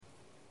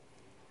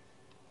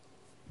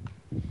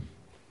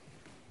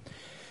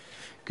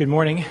Good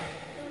morning.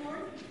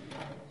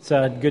 It's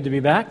good to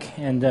be back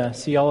and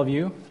see all of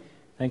you.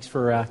 Thanks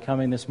for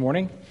coming this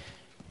morning.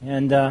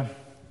 And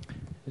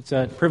it's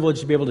a privilege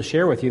to be able to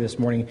share with you this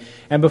morning.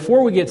 And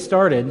before we get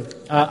started,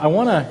 I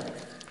want to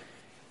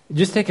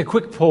just take a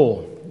quick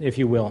poll, if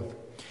you will,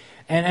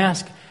 and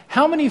ask,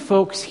 how many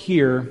folks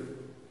here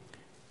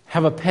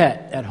have a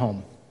pet at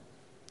home?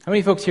 How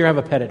many folks here have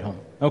a pet at home?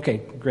 Okay,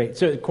 great.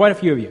 So quite a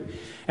few of you.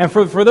 And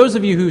for those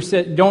of you who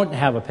don't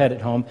have a pet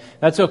at home,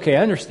 that's okay.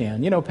 I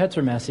understand. Pets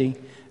are messy.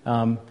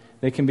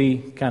 They can be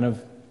kind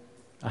of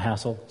a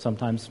hassle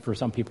sometimes for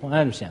some people. I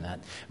understand that.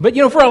 But,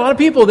 for a lot of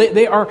people,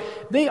 they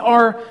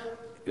are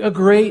a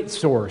great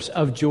source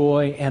of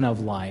joy and of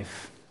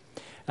life.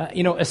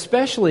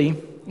 Especially,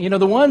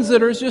 the ones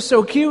that are just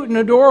so cute and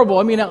adorable.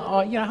 I mean,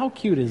 how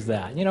cute is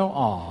that?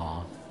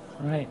 Aw,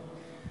 right?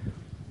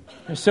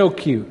 They're so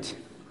cute.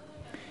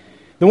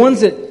 The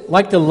ones that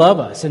like to love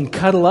us and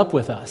cuddle up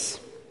with us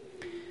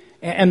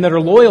and that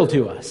are loyal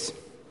to us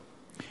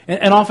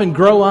and often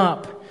grow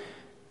up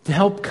to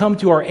help come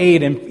to our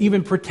aid and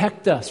even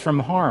protect us from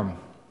harm.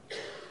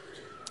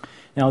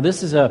 Now,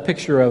 this is a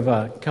picture of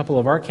a couple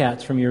of our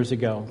cats from years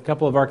ago, a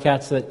couple of our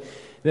cats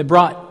that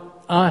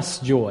brought us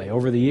joy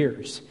over the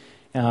years.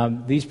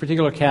 These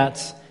particular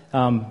cats,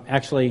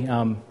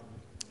 the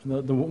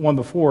one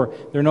before,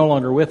 they're no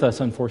longer with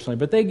us, unfortunately,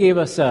 but they gave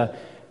us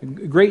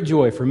great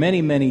joy for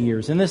many, many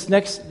years. And this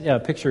next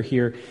picture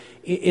here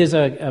is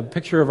a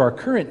picture of our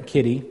current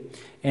kitty,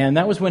 and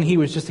that was when he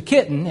was just a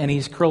kitten, and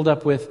he's curled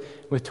up with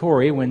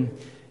Tori when,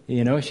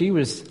 she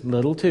was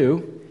little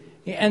too.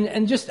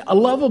 And just a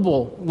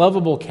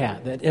lovable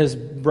cat that has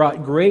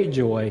brought great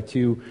joy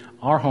to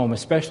our home,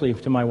 especially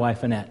to my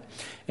wife, Annette.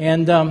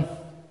 And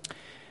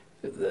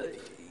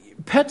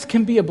pets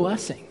can be a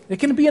blessing. They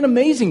can be an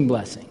amazing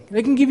blessing.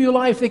 They can give you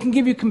life. They can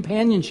give you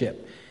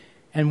companionship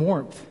and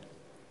warmth.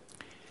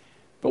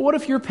 But what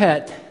if your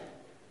pet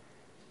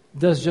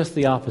does just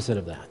the opposite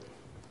of that?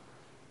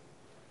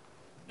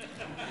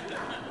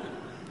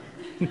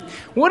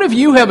 What if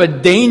you have a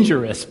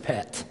dangerous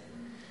pet?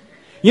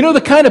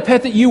 The kind of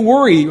pet that you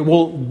worry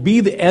will be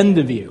the end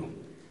of you.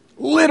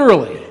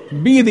 Literally,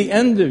 be the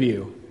end of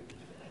you.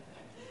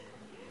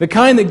 The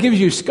kind that gives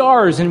you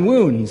scars and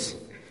wounds.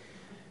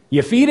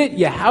 You feed it,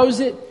 you house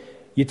it,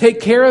 you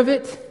take care of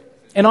it,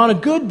 and on a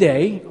good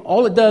day,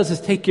 all it does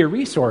is take your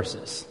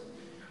resources.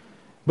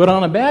 But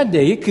on a bad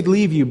day, it could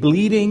leave you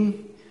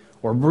bleeding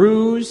or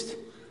bruised,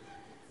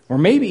 or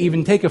maybe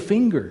even take a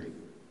finger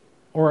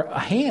or a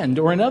hand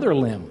or another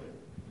limb.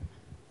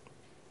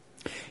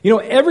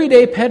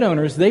 Everyday pet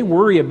owners, they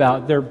worry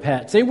about their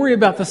pets. They worry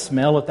about the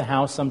smell at the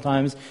house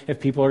sometimes if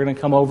people are going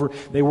to come over.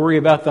 They worry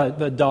about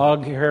the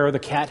dog hair or the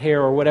cat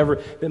hair or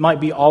whatever that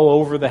might be all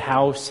over the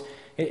house.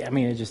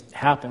 It just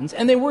happens.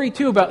 And they worry,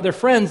 too, about their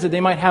friends that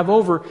they might have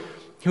over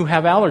who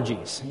have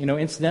allergies.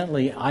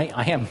 Incidentally,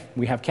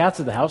 we have cats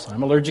at the house.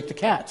 I'm allergic to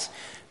cats.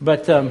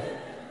 But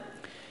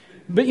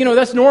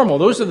that's normal.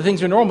 Those are the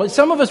things that are normal.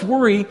 Some of us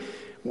worry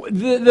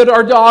that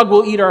our dog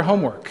will eat our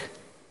homework.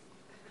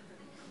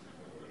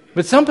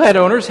 But some pet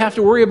owners have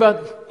to worry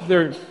about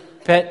their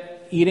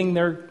pet eating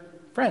their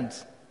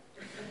friends.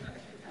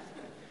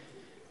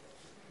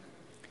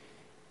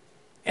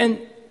 And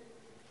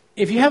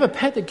if you have a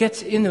pet that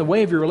gets in the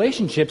way of your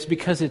relationships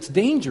because it's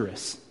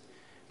dangerous,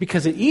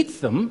 because it eats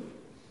them,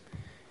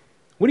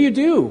 what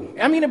do?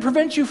 It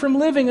prevents you from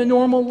living a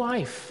normal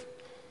life.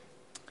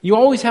 You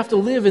always have to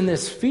live in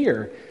this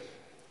fear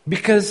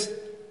because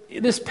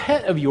this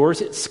pet of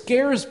yours, it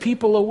scares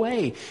people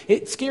away.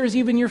 It scares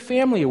even your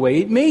family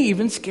away. It may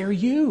even scare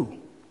you.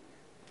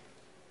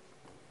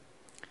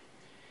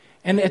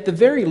 And at the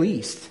very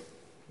least,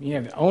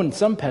 own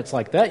some pets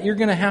like that, you're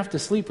going to have to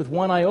sleep with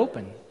one eye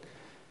open.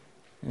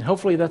 And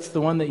hopefully that's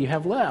the one that you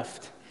have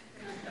left.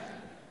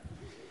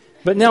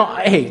 But now,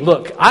 hey,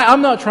 look,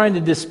 I'm not trying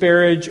to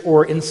disparage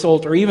or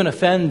insult or even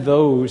offend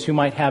those who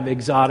might have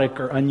exotic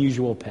or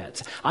unusual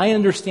pets. I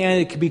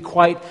understand it could be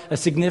quite a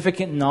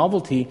significant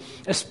novelty,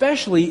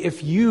 especially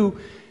if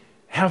you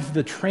have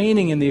the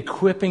training and the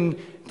equipping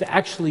to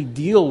actually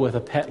deal with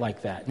a pet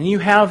like that, and you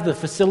have the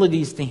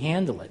facilities to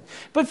handle it.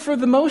 But for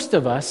the most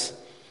of us,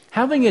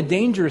 having a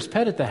dangerous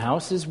pet at the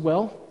house is,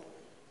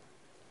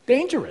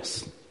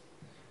 dangerous.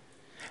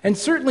 And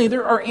certainly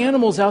there are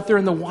animals out there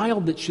in the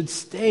wild that should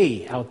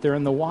stay out there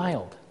in the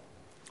wild.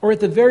 Or at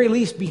the very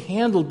least be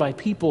handled by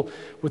people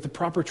with the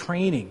proper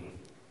training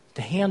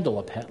to handle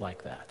a pet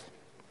like that.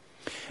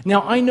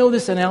 Now, I know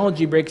this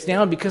analogy breaks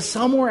down because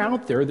somewhere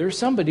out there's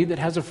somebody that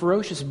has a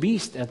ferocious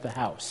beast at the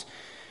house.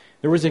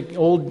 There was an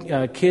old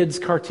kids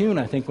cartoon,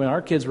 I think, when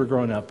our kids were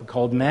growing up,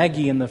 called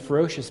Maggie and the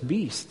Ferocious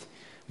Beast,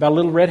 about a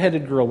little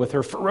redheaded girl with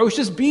her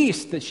ferocious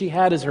beast that she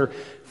had as her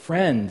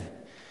friend.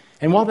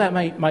 And while that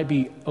might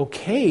be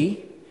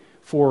okay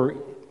for,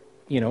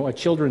 a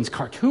children's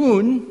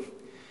cartoon,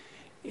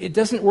 it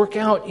doesn't work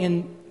out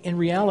in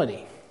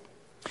reality.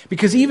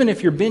 Because even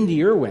if you're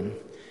Bindi Irwin,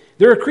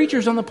 there are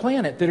creatures on the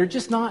planet that are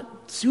just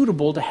not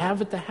suitable to have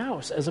at the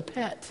house as a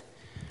pet.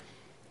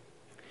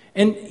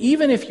 And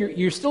even if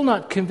you're still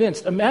not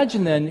convinced,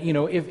 imagine then,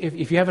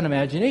 if you have an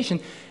imagination,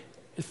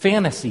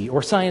 fantasy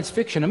or science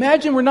fiction.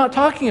 Imagine we're not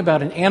talking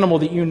about an animal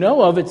that you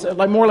know of. It's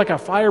more like a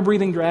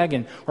fire-breathing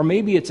dragon, or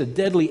maybe it's a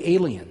deadly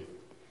alien.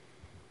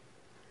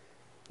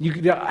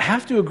 You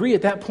have to agree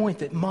at that point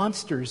that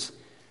monsters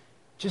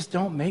just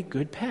don't make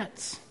good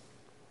pets.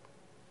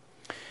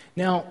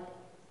 Now,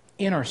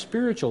 in our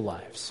spiritual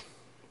lives,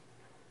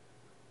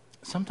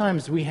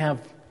 sometimes we have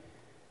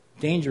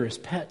dangerous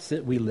pets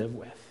that we live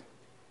with.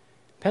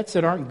 Pets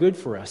that aren't good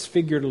for us,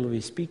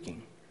 figuratively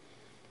speaking.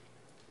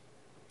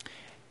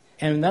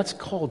 And that's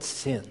called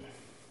sin.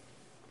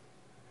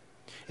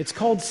 It's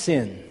called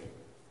sin.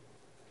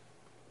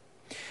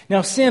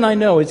 Now, sin, I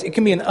know, it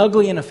can be an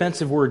ugly and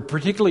offensive word,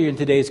 particularly in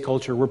today's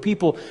culture, where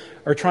people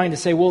are trying to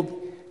say, well,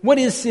 what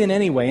is sin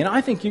anyway? And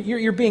I think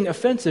you're being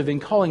offensive in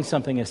calling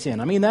something a sin.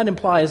 I mean, that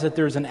implies that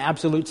there's an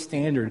absolute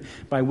standard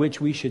by which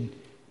we should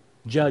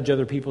judge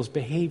other people's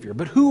behavior.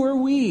 But who are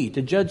we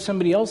to judge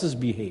somebody else's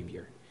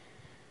behavior?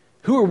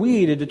 Who are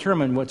we to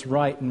determine what's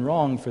right and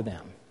wrong for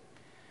them?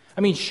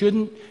 I mean,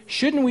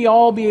 shouldn't we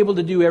all be able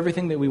to do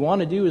everything that we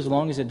want to do as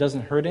long as it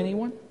doesn't hurt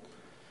anyone?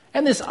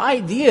 And this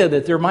idea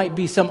that there might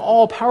be some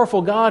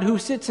all-powerful God who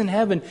sits in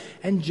heaven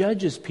and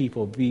judges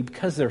people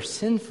because they're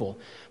sinful,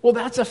 well,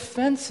 that's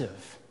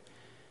offensive.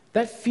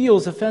 That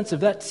feels offensive.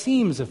 That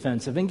seems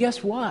offensive. And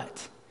guess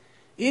what?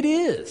 It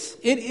is.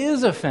 It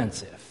is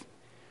offensive.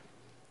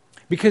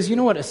 Because you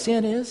know what a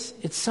sin is?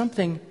 It's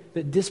something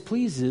that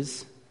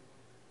displeases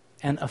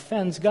and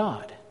offends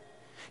God.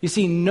 You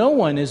see, no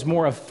one is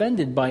more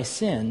offended by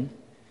sin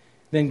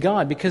than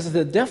God, because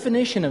the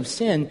definition of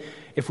sin,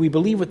 if we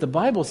believe what the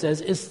Bible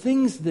says, is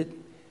things that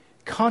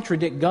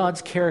contradict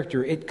God's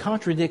character. It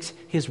contradicts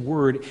His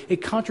word.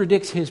 It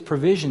contradicts His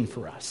provision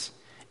for us.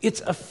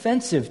 It's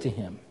offensive to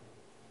Him.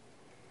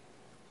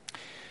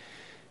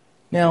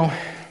 Now,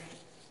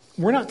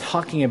 we're not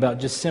talking about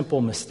just simple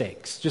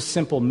mistakes, just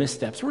simple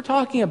missteps. We're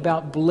talking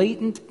about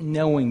blatant,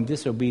 knowing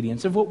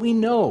disobedience of what we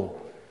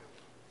know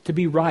to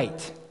be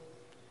right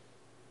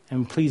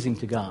and pleasing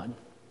to God.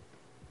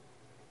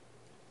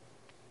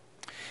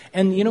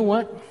 And you know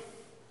what?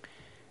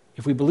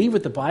 If we believe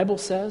what the Bible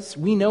says,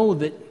 we know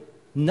that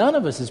none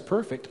of us is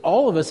perfect.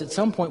 All of us at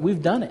some point,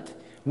 we've done it.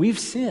 We've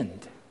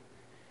sinned.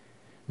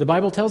 The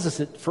Bible tells us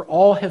that for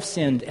all have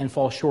sinned and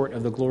fall short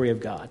of the glory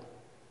of God.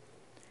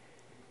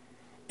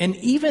 And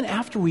even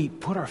after we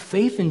put our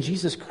faith in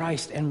Jesus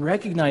Christ and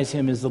recognize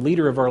Him as the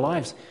leader of our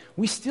lives,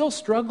 we still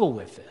struggle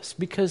with this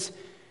because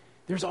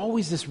there's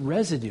always this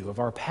residue of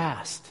our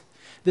past,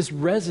 this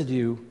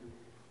residue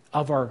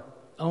of our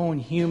own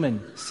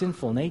human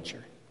sinful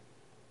nature.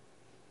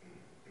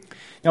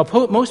 Now,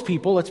 most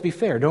people, let's be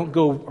fair, don't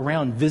go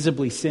around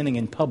visibly sinning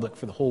in public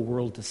for the whole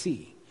world to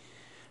see.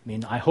 I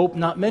mean, I hope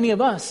not many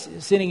of us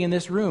sitting in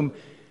this room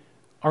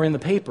are in the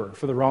paper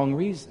for the wrong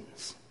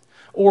reasons,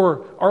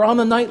 or are on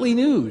the nightly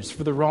news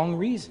for the wrong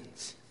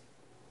reasons.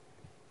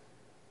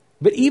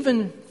 But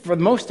even for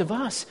most of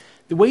us,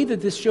 the way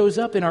that this shows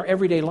up in our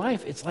everyday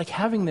life, it's like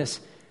having this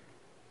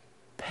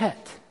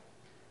pet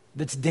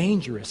that's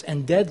dangerous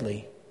and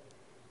deadly,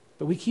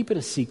 but we keep it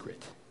a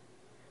secret.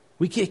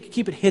 We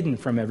keep it hidden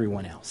from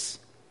everyone else.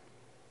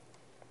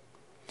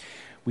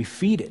 We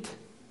feed it,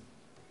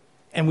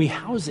 and we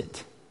house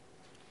it,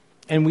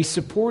 and we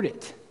support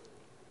it.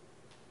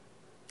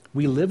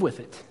 We live with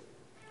it.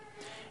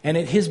 And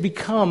it has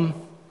become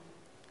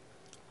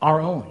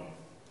our own.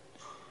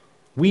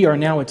 We are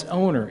now its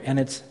owner and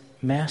its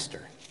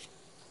master.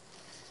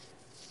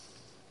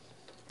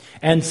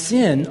 And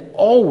sin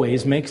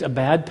always makes a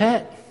bad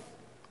pet.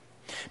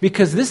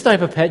 Because this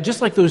type of pet,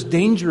 just like those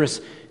dangerous,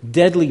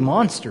 deadly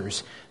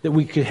monsters that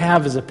we could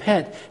have as a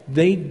pet,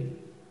 they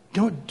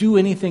don't do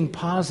anything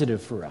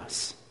positive for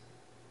us.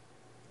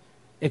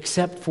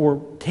 Except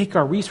for take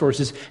our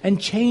resources and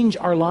change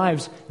our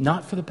lives,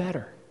 not for the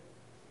better.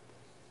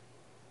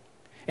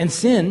 And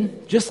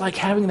sin, just like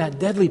having that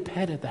deadly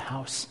pet at the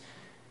house,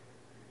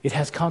 it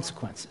has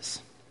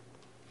consequences.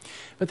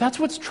 But that's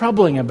what's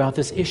troubling about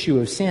this issue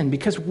of sin,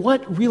 because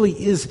what really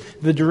is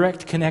the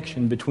direct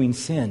connection between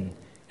sin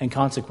and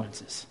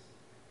consequences?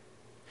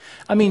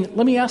 I mean,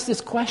 let me ask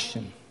this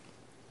question.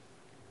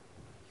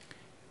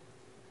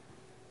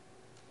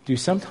 Do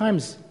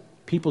sometimes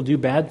people do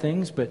bad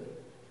things, but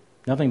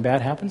nothing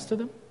bad happens to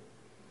them?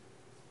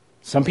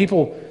 Some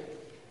people,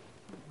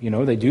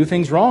 they do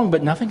things wrong,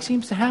 but nothing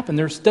seems to happen.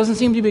 There doesn't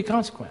seem to be a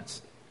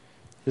consequence.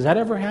 Does that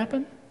ever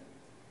happen?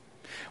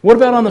 What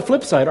about on the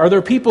flip side? Are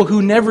there people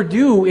who never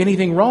do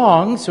anything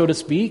wrong, so to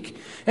speak,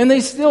 and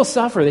they still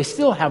suffer? They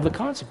still have the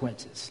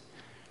consequences.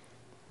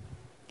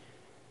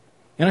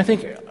 And I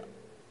think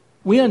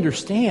we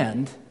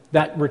understand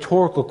that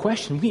rhetorical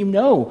question. We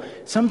know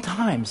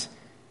sometimes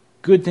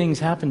good things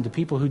happen to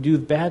people who do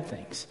bad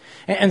things.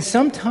 And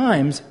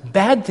sometimes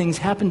bad things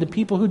happen to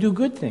people who do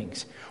good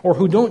things or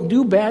who don't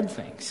do bad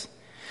things.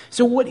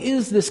 So what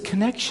is this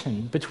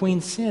connection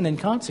between sin and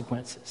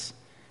consequences?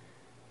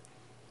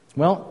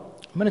 Well,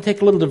 I'm going to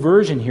take a little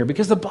diversion here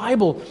because the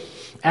Bible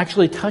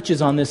actually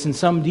touches on this in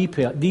some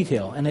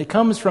detail, and it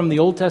comes from the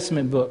Old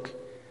Testament book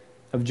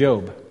of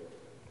Job.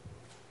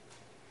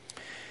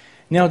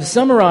 Now, to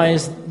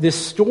summarize this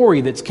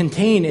story that's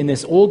contained in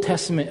this Old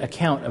Testament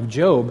account of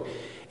Job,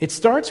 it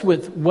starts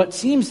with what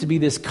seems to be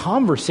this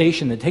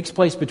conversation that takes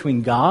place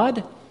between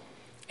God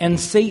and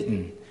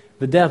Satan,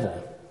 the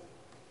devil.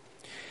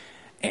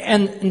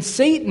 And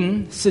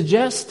Satan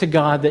suggests to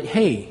God that,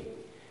 hey,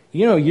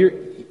 you're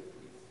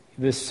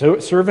this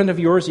servant of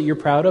yours that you're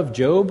proud of,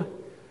 Job,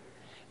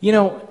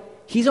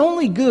 he's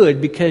only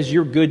good because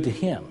you're good to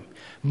him.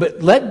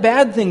 But let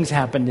bad things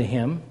happen to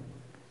him,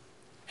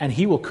 and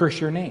he will curse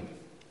your name.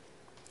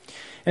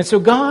 And so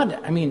God,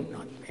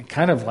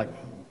 kind of like,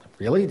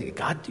 really? Did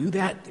God do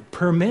that? It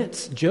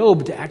permits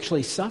Job to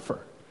actually suffer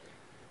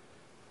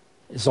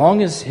as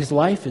long as his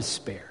life is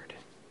spared.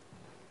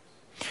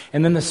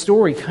 And then the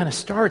story kind of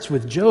starts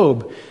with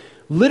Job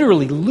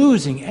literally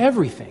losing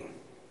everything.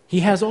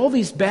 He has all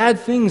these bad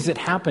things that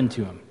happen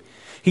to him.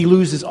 He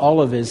loses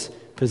all of his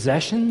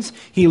possessions.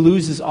 He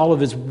loses all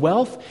of his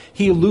wealth.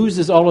 He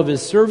loses all of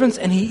his servants.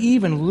 And he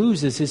even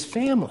loses his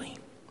family.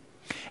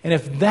 And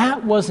if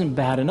that wasn't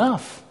bad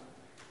enough,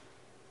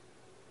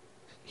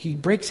 he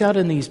breaks out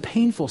in these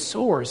painful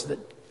sores that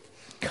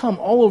come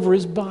all over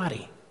his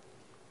body.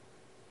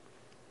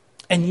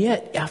 And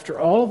yet, after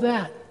all of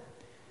that,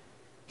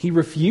 he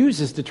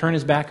refuses to turn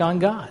his back on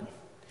God.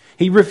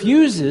 He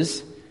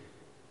refuses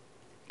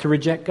to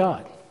reject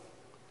God.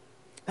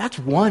 That's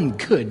one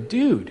good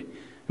dude.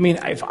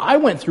 If I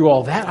went through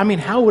all that,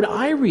 how would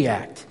I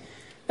react?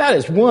 That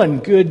is one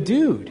good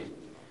dude.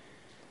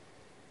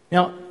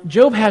 Now,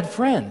 Job had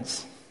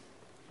friends.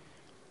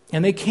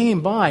 And they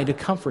came by to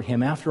comfort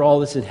him after all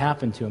this had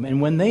happened to him.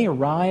 And when they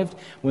arrived,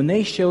 when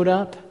they showed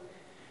up,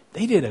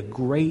 they did a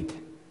great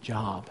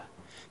job.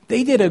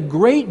 They did a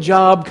great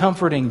job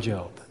comforting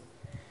Job.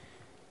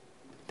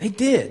 They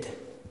did.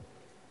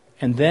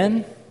 And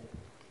then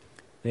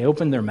they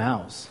opened their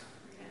mouths.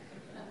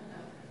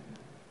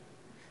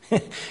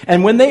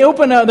 And when they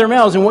opened out their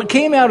mouths, and what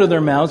came out of their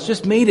mouths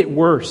just made it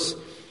worse.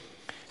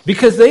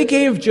 Because they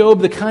gave Job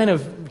the kind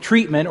of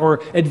treatment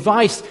or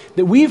advice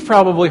that we've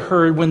probably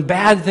heard when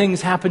bad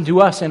things happen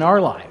to us in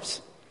our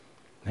lives.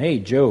 Hey,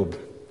 Job,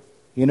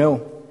 you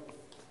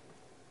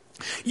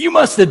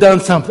must have done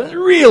something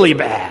really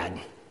bad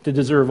to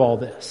deserve all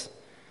this.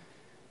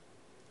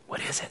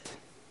 What is it?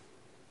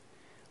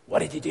 What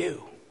did you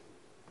do?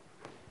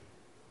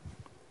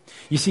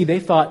 You see, they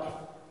thought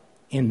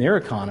in their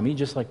economy,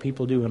 just like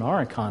people do in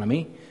our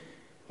economy,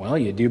 well,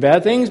 you do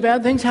bad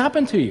things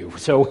happen to you.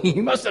 So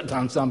you must have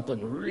done something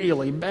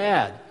really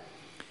bad.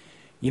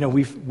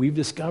 We've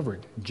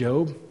discovered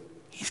Job,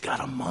 he's got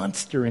a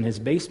monster in his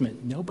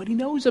basement nobody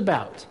knows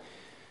about.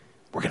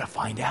 We're going to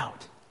find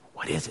out.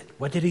 What is it?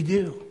 What did he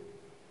do?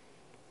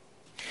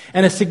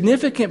 And a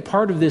significant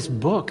part of this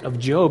book of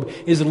Job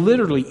is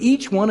literally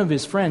each one of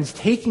his friends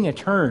taking a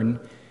turn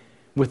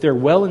with their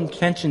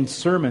well-intentioned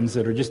sermons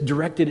that are just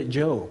directed at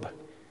Job.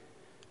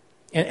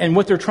 And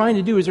what they're trying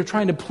to do is they're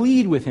trying to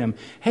plead with him.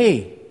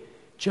 Hey,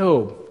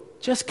 Job,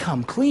 just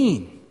come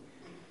clean.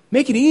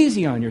 Make it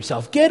easy on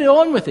yourself. Get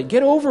on with it.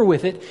 Get over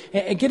with it.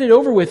 And get it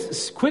over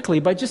with quickly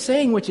by just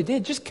saying what you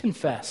did. Just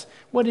confess.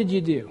 What did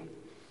you do?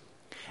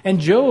 And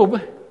Job,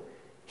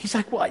 he's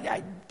like, well,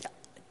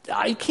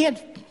 I can't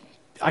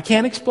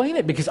explain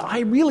it because I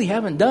really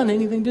haven't done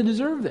anything to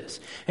deserve this.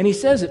 And he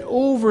says it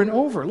over and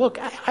over. Look,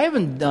 I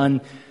haven't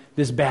done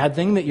this bad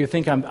thing that you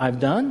think I've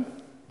done.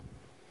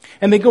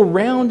 And they go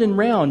round and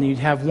round. You'd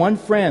have one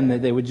friend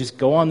that they would just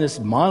go on this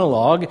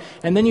monologue,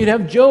 and then you'd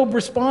have Job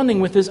responding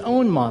with his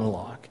own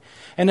monologue.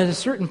 And at a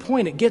certain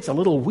point, it gets a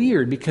little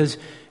weird because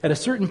at a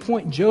certain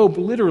point, Job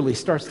literally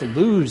starts to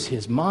lose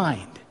his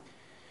mind.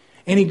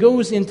 And he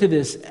goes into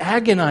this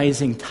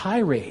agonizing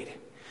tirade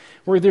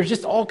where there's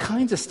just all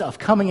kinds of stuff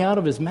coming out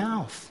of his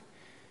mouth.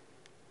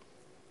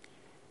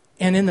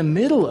 And in the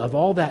middle of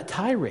all that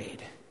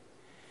tirade,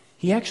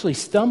 he actually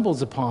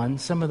stumbles upon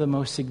some of the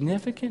most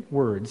significant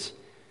words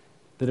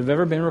that have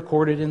ever been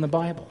recorded in the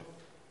Bible.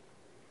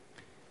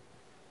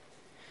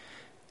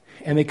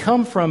 And they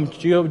come from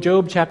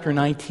Job chapter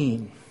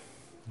 19.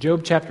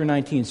 Job chapter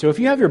 19. So if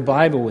you have your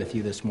Bible with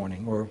you this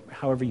morning, or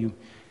however you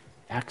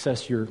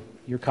access your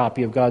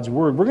copy of God's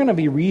Word, we're going to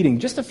be reading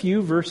just a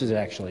few verses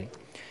actually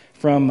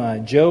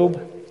from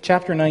Job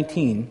chapter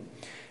 19,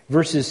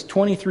 verses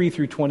 23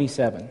 through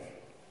 27.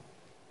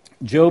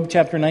 Job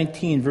chapter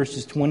 19,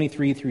 verses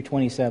 23 through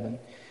 27.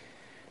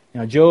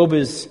 Now, Job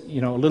is, a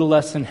little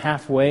less than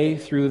halfway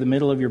through the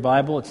middle of your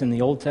Bible. It's in the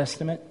Old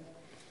Testament.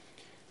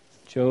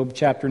 Job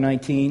chapter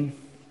 19.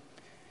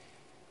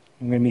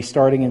 I'm going to be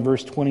starting in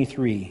verse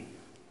 23.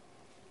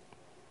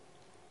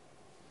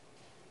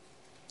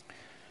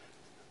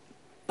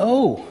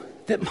 Oh,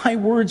 that my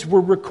words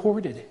were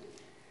recorded,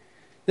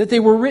 that they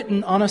were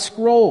written on a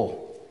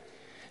scroll,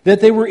 that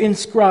they were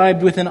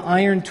inscribed with an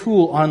iron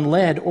tool on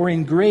lead or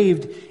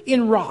engraved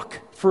in rock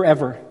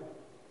forever.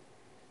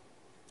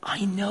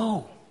 I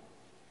know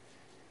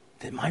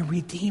that my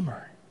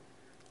Redeemer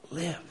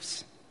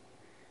lives,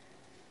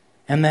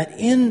 and that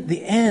in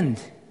the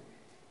end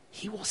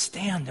he will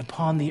stand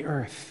upon the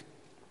earth.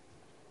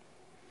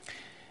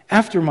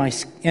 After my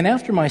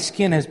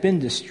skin has been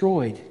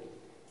destroyed,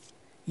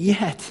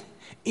 yet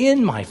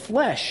in my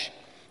flesh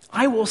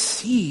I will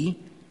see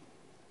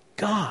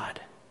God.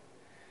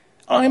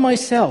 I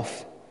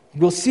myself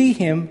will see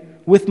him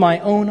with my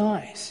own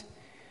eyes.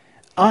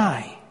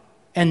 I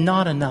and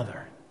not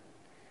another.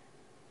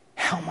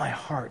 How my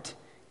heart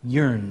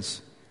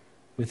yearns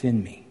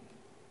within me.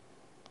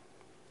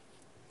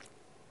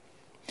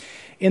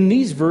 In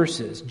these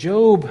verses,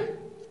 Job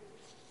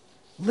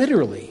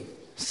literally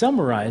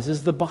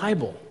summarizes the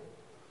Bible,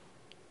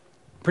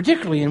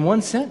 particularly in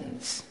one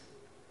sentence.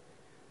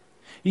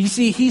 You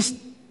see, he's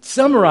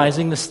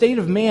summarizing the state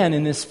of man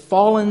in this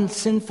fallen,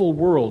 sinful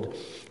world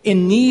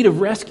in need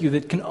of rescue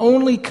that can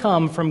only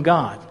come from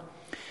God.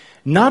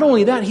 Not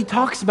only that, he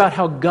talks about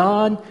how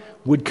God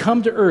would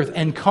come to earth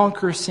and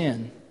conquer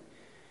sin.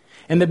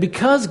 And that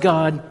because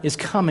God is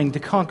coming to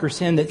conquer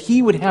sin, that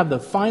he would have the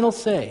final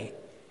say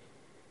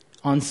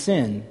on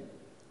sin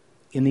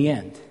in the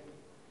end.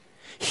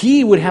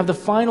 He would have the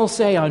final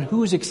say on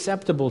who's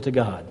acceptable to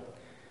God.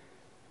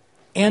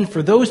 And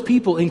for those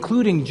people,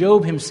 including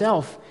Job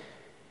himself,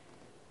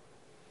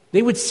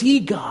 they would see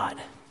God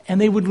and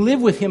they would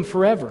live with him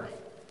forever,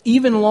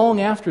 even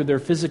long after their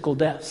physical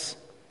deaths.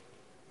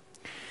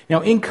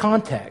 Now, in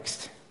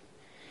context,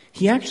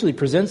 he actually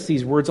presents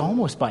these words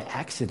almost by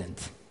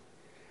accident.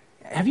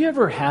 Have you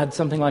ever had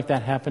something like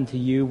that happen to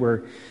you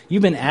where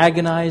you've been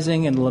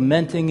agonizing and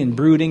lamenting and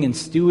brooding and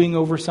stewing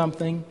over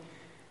something,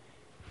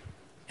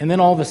 and then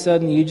all of a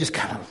sudden you just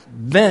kind of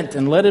vent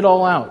and let it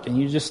all out, and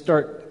you just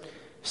start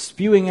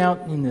spewing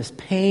out in this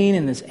pain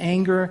and this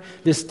anger,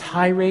 this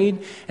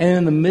tirade, and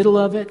in the middle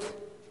of it,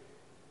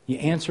 you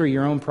answer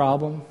your own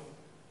problem.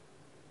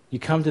 You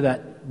come to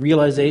that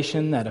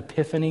realization, that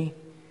epiphany.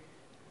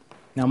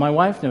 Now, my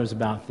wife knows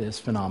about this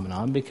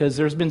phenomenon because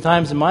there's been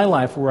times in my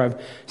life where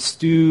I've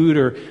stewed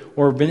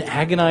or been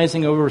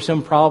agonizing over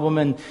some problem,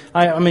 and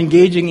I'm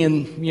engaging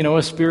in,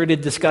 a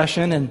spirited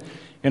discussion,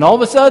 and all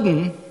of a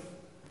sudden,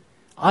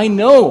 I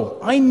know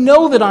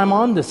that I'm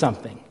onto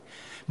something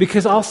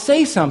because I'll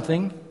say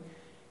something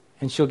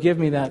and she'll give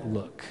me that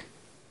look.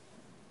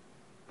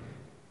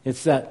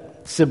 It's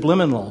that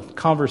subliminal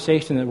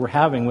conversation that we're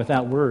having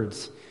without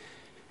words.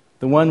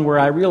 The one where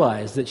I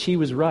realize that she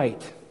was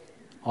right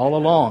all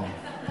along.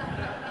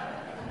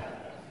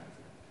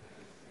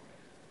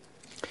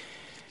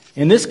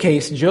 In this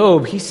case,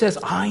 Job, he says,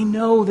 I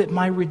know that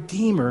my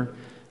Redeemer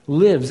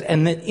lives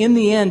and that in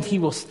the end he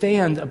will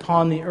stand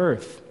upon the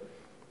earth.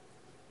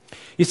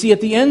 You see,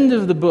 at the end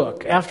of the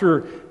book,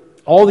 after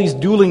all these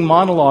dueling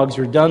monologues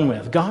are done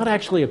with, God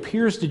actually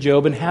appears to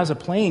Job and has a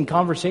plain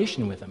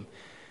conversation with him.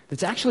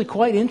 That's actually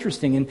quite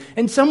interesting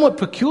and somewhat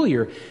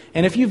peculiar.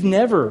 And if you've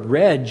never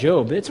read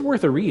Job, it's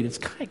worth a read. It's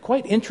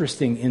quite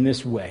interesting in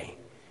this way.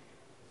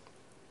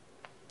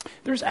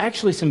 There's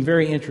actually some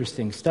very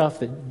interesting stuff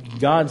that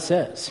God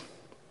says.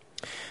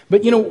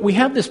 But, we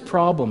have this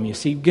problem, you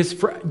see, because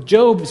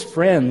Job's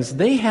friends,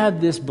 they had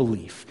this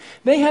belief.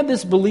 They had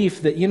this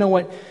belief that,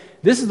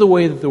 this is the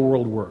way that the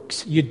world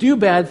works. You do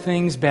bad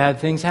things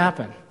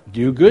happen.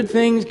 Do good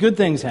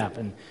things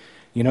happen.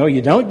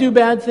 You don't do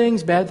bad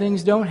things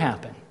don't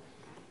happen.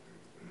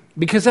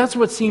 Because that's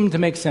what seemed to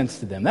make sense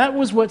to them. That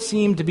was what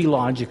seemed to be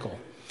logical.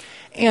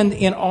 And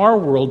in our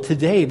world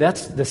today,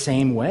 that's the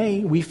same way.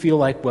 We feel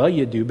like, well,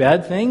 you do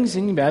bad things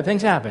and bad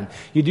things happen.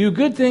 You do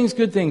good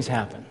things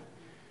happen.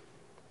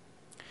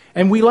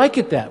 And we like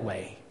it that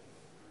way.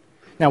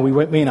 Now, we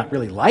may not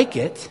really like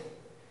it,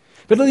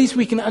 but at least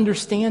we can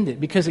understand it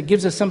because it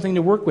gives us something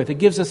to work with. It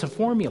gives us a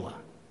formula.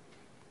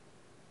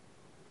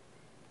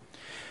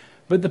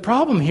 But the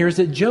problem here is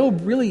that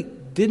Job really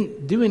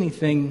didn't do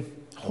anything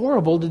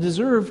horrible to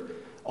deserve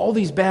all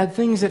these bad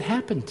things that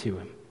happened to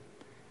him.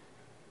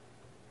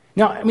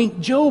 Now,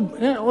 Job,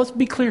 let's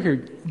be clear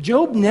here.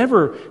 Job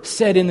never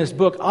said in this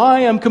book,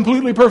 I am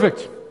completely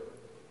perfect.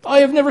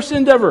 I have never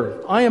sinned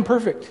ever. I am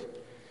perfect.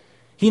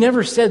 He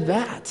never said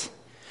that.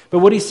 But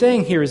what he's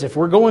saying here is if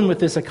we're going with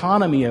this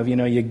economy of,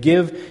 you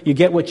give, you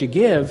get what you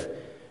give,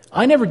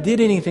 I never did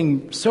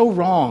anything so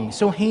wrong,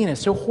 so heinous,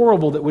 so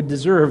horrible that would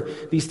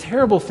deserve these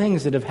terrible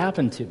things that have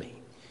happened to me.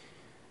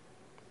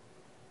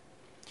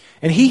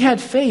 And he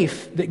had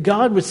faith that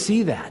God would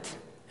see that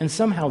and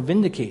somehow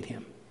vindicate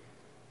him.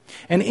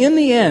 And in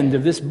the end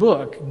of this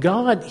book,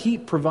 God, he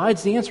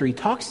provides the answer. He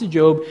talks to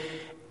Job,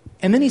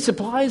 and then he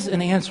supplies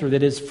an answer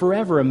that has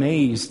forever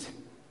amazed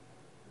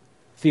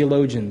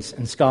theologians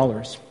and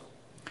scholars.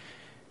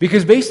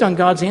 Because based on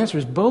God's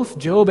answers, both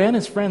Job and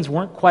his friends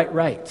weren't quite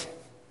right.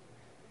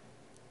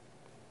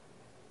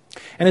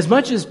 And as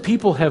much as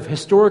people have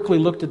historically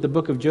looked at the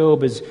book of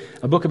Job as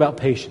a book about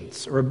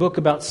patience or a book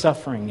about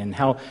suffering and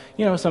how,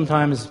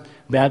 sometimes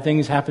bad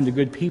things happen to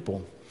good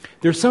people,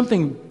 there's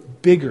something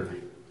bigger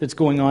that's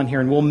going on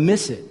here, and we'll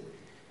miss it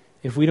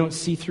if we don't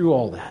see through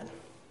all that.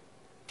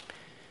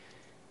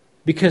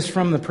 Because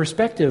from the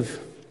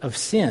perspective of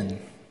sin,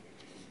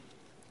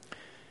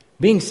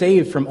 being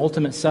saved from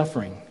ultimate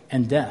suffering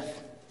and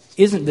death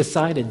isn't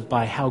decided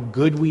by how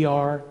good we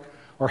are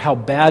or how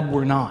bad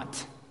we're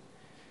not.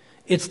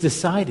 It's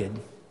decided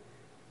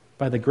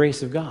by the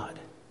grace of God.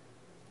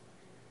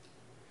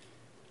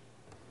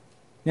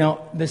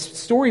 Now, this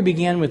story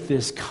began with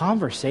this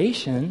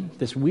conversation,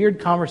 this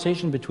weird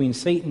conversation between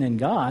Satan and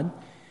God.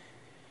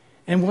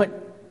 And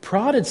what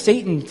prodded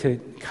Satan to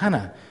kind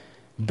of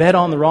bet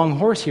on the wrong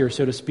horse here,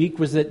 so to speak,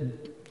 was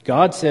that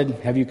God said,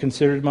 "Have you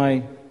considered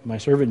my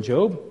servant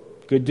Job?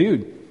 Good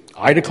dude.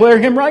 I declare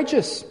him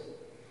righteous."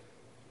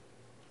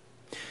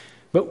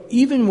 But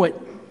even what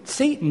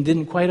Satan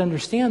didn't quite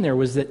understand there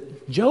was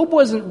that Job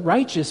wasn't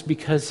righteous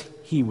because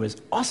he was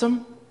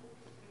awesome.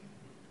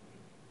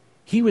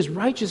 He was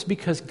righteous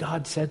because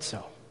God said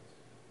so.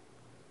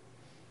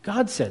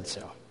 God said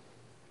so.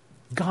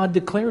 God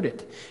declared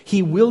it.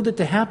 He willed it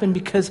to happen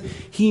because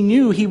he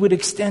knew he would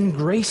extend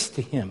grace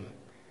to him.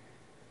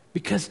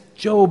 Because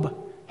Job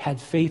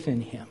had faith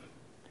in him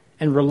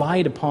and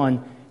relied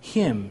upon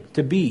him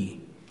to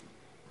be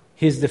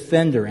his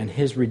defender and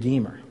his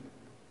redeemer.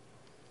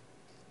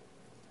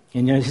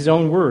 In his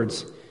own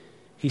words,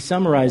 he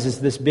summarizes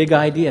this big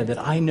idea that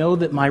I know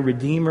that my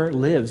Redeemer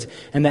lives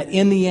and that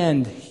in the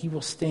end he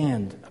will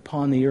stand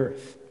upon the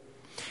earth.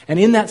 And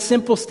in that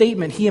simple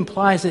statement, he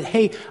implies that,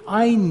 hey,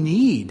 I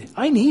need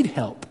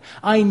help.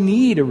 I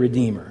need a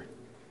Redeemer.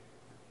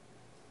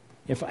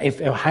 If I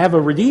have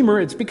a Redeemer,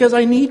 it's because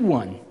I need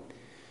one.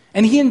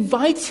 And he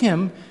invites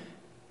him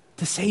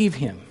to save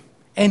him.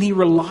 And he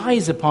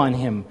relies upon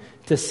him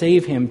to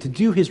save him, to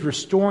do his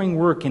restoring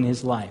work in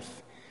his life.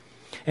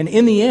 And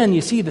in the end,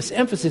 you see, this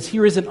emphasis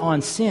here isn't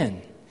on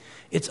sin.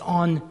 It's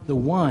on the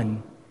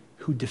one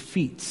who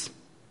defeats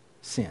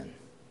sin.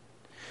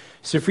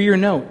 So for your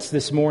notes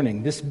this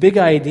morning, this big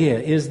idea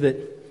is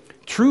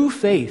that true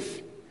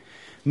faith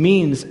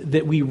means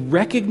that we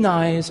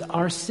recognize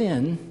our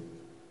sin,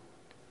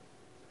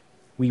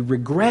 we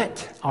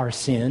regret our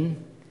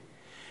sin,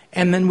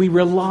 and then we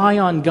rely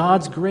on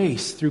God's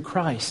grace through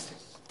Christ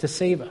to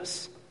save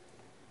us.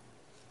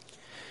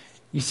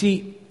 You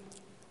see,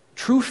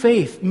 true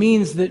faith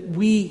means that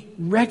we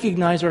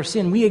recognize our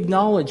sin. We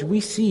acknowledge, we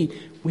see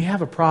we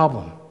have a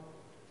problem.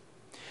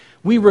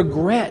 We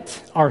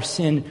regret our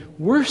sin.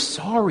 We're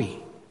sorry.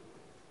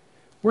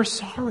 We're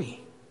sorry.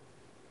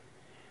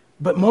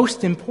 But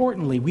most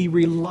importantly, we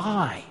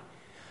rely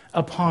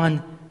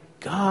upon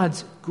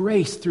God's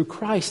grace through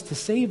Christ to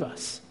save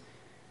us.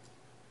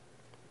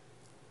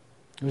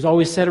 It was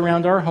always said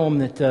around our home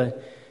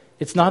that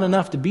it's not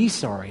enough to be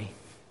sorry.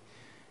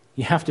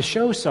 You have to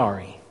show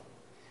sorry.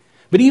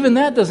 But even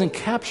that doesn't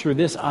capture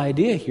this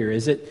idea here,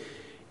 is it?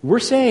 We're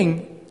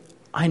saying,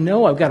 I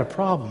know I've got a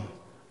problem.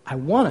 I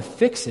want to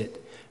fix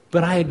it,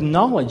 but I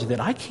acknowledge that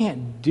I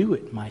can't do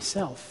it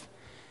myself.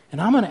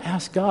 And I'm going to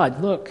ask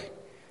God, look,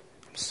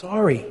 I'm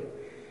sorry.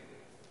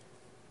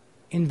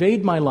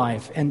 Invade my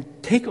life and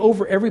take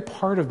over every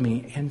part of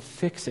me and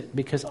fix it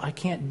because I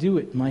can't do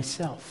it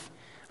myself.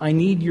 I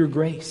need your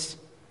grace.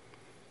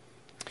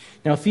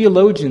 Now,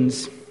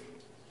 theologians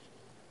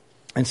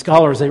and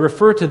scholars, they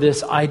refer to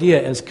this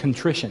idea as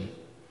contrition,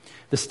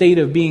 the state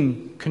of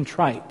being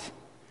contrite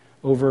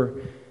over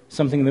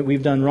something that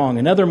we've done wrong.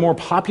 Another more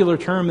popular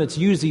term that's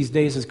used these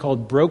days is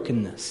called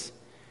brokenness,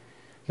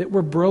 that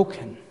we're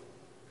broken.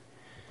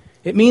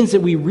 It means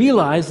that we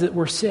realize that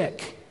we're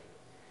sick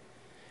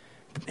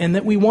and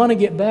that we want to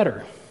get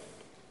better.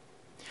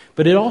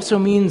 But it also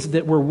means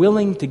that we're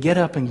willing to get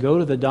up and go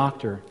to the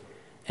doctor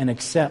and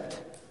accept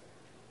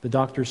the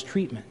doctor's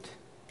treatment.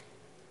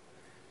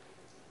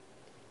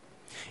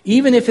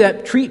 Even if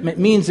that treatment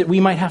means that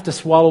we might have to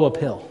swallow a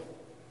pill.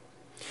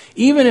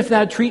 Even if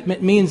that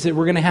treatment means that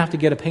we're going to have to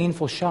get a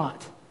painful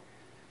shot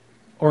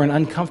or an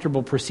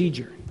uncomfortable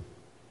procedure.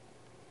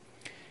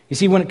 You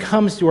see, when it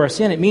comes to our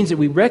sin, it means that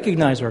we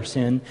recognize our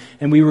sin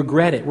and we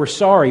regret it. We're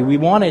sorry. We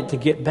want it to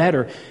get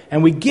better.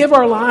 And we give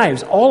our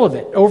lives, all of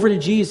it, over to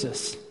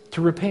Jesus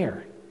to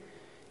repair.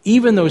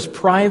 Even those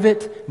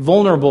private,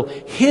 vulnerable,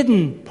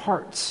 hidden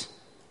parts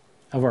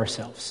of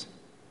ourselves.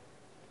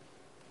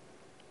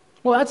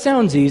 Well, that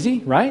sounds easy,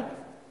 right?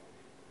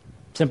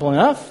 Simple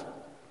enough.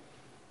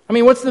 I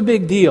mean, what's the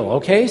big deal?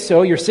 Okay,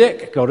 so you're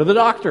sick, go to the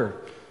doctor.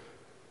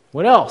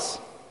 What else?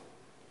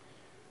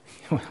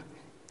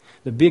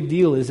 The big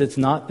deal is it's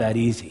not that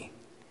easy.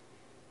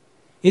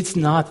 It's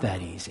not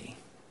that easy.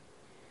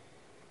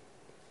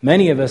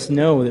 Many of us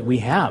know that we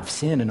have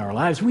sin in our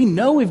lives. We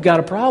know we've got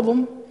a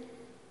problem.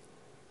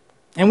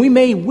 And we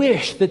may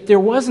wish that there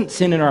wasn't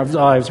sin in our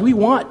lives. We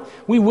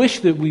wish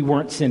that we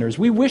weren't sinners.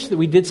 We wish that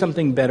we did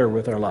something better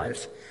with our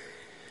lives.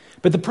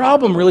 But the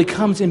problem really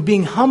comes in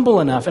being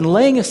humble enough and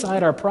laying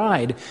aside our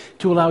pride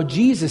to allow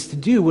Jesus to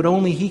do what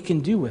only He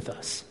can do with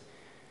us.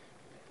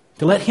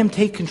 To let Him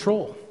take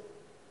control.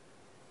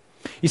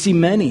 You see,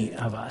 many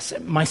of us,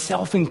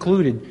 myself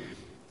included,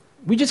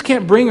 we just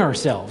can't bring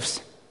ourselves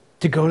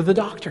to go to the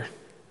doctor.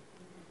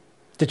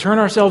 To turn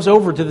ourselves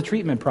over to the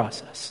treatment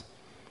process.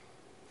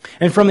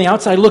 And from the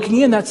outside looking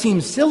in, that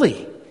seems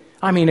silly.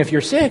 I mean, if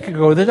you're sick,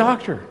 go to the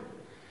doctor.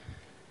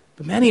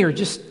 But many are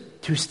just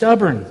too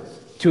stubborn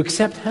to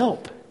accept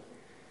help.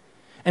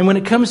 And when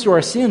it comes to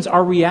our sins,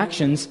 our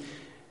reactions,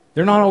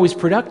 they're not always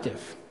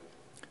productive.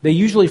 They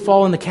usually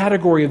fall in the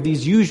category of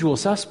these usual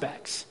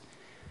suspects.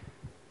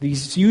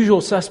 These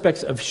usual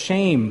suspects of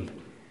shame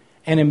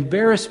and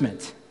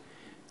embarrassment,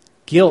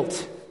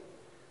 guilt,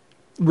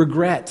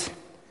 regret,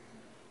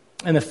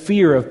 and the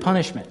fear of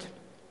punishment.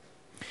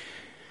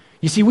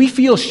 You see, we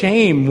feel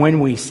shame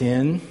when we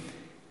sin.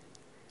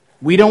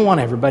 We don't want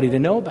everybody to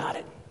know about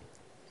it.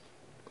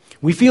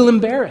 We feel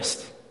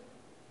embarrassed.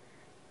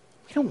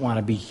 We don't want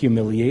to be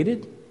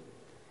humiliated.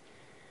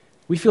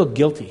 We feel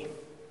guilty.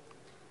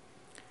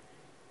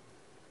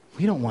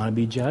 We don't want to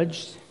be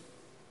judged.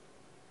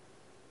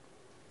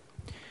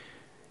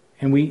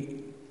 And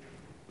we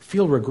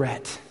feel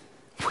regret.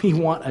 We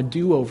want a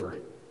do-over.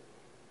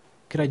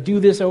 Could I do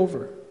this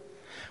over?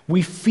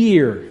 We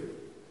fear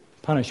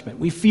punishment.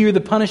 We fear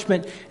the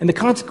punishment and the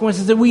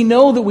consequences that we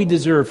know that we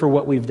deserve for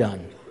what we've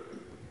done.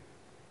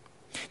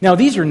 Now,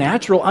 these are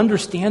natural,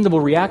 understandable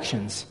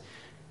reactions.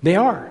 They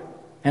are.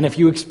 And if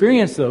you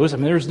experience those,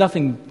 there's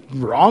nothing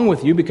wrong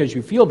with you because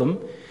you feel them,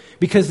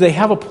 because they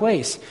have a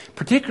place,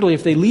 particularly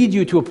if they lead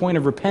you to a point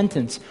of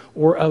repentance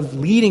or of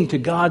leading to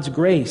God's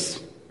grace.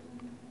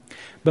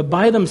 But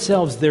by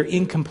themselves, they're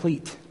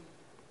incomplete.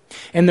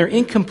 And they're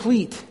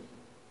incomplete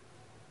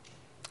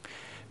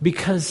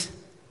because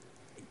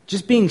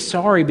just being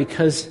sorry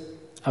because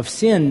of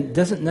sin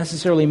doesn't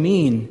necessarily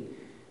mean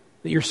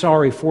that you're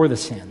sorry for the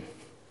sin.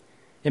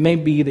 It may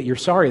be that you're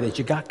sorry that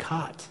you got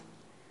caught.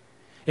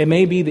 It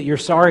may be that you're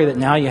sorry that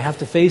now you have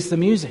to face the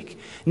music.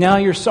 Now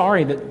you're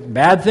sorry that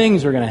bad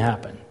things are going to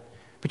happen.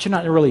 But you're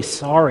not really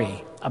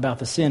sorry about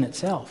the sin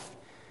itself.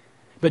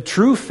 But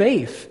true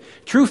faith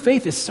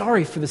is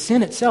sorry for the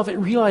sin itself. It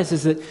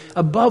realizes that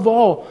above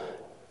all,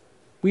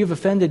 we have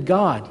offended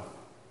God.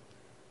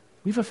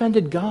 We've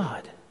offended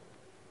God.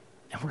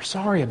 And we're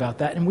sorry about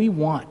that. And we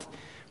want,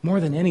 more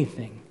than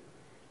anything,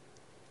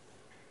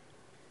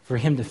 for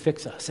Him to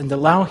fix us and to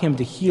allow Him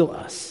to heal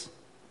us.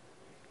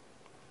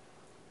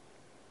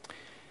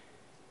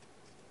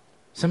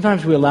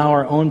 Sometimes we allow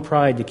our own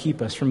pride to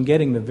keep us from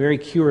getting the very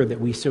cure that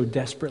we so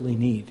desperately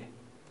need.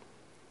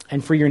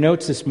 And for your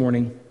notes this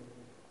morning,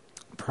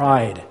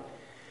 pride.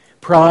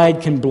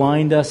 Pride can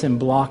blind us and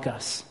block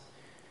us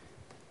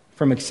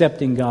from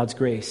accepting God's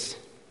grace.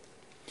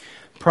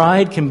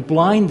 Pride can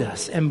blind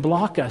us and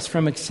block us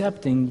from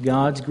accepting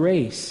God's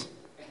grace.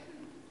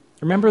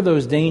 Remember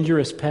those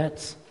dangerous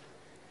pets?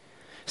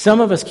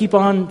 Some of us keep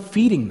on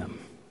feeding them,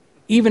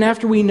 even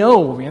after we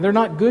know they're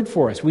not good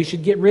for us. We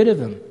should get rid of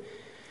them.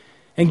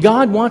 And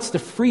God wants to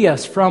free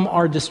us from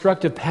our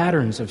destructive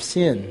patterns of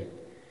sin.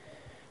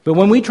 But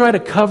when we try to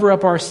cover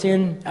up our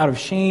sin out of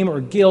shame or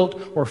guilt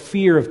or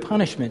fear of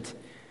punishment,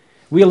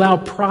 we allow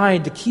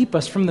pride to keep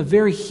us from the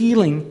very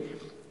healing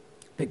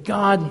that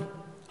God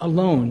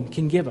alone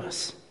can give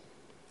us.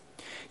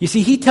 You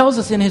see, He tells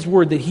us in His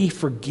Word that He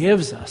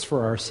forgives us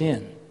for our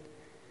sin,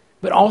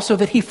 but also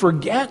that He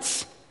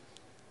forgets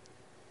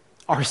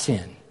our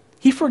sin.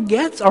 He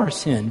forgets our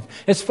sin.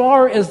 As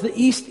far as the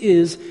east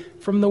is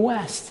from the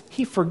west,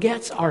 He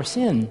forgets our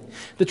sin.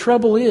 The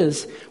trouble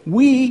is,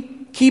 we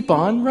keep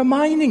on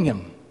reminding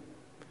Him.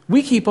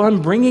 We keep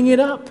on bringing it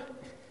up.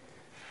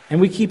 And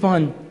we keep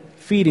on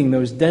feeding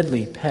those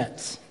deadly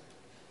pets.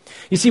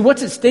 You see,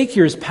 what's at stake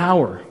here is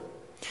power.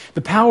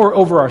 The power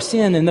over our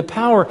sin and the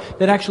power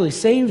that actually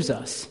saves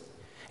us.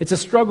 It's a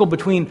struggle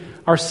between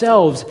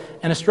ourselves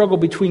and a struggle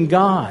between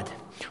God.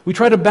 We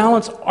try to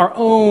balance our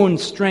own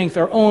strength,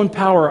 our own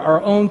power,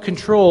 our own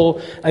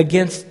control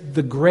against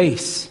the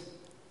grace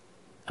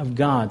of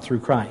God through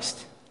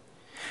Christ.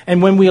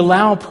 And when we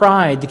allow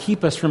pride to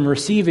keep us from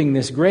receiving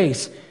this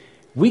grace,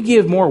 we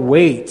give more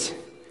weight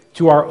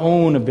to our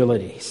own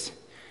abilities.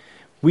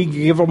 We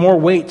give more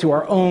weight to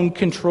our own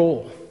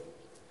control.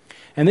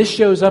 And this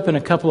shows up in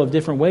a couple of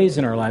different ways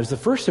in our lives. The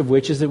first of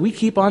which is that we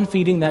keep on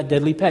feeding that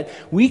deadly pet.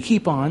 We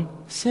keep on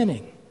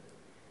sinning.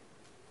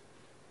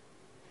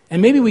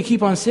 And maybe we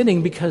keep on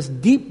sinning because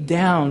deep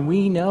down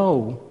we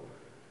know,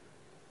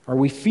 or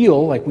we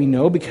feel like we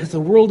know, because the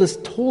world has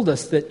told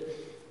us that,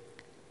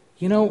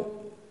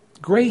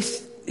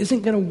 grace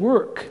isn't going to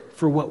work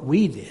for what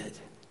we did.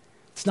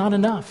 It's not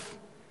enough.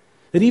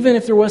 That even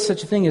if there was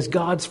such a thing as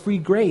God's free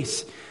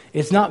grace,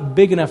 it's not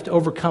big enough to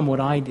overcome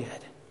what I did.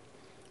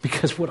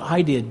 Because what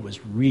I did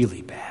was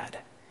really bad.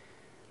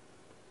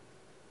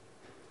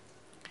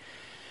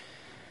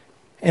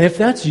 And if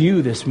that's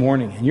you this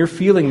morning and you're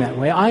feeling that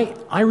way,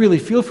 I really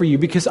feel for you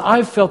because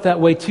I've felt that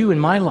way too in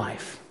my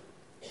life.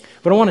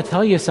 But I want to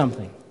tell you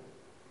something.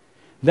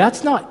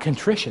 That's not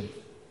contrition.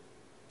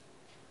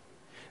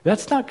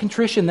 That's not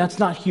contrition. That's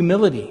not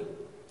humility.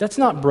 That's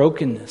not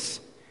brokenness.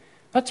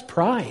 That's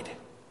pride.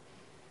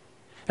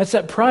 That's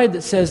that pride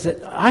that says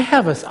that I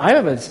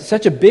have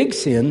such a big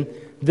sin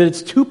that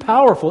it's too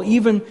powerful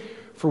even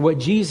for what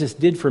Jesus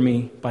did for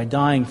me by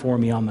dying for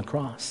me on the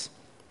cross.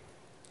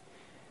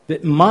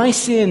 That my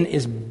sin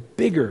is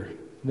bigger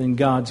than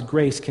God's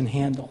grace can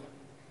handle.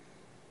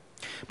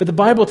 But the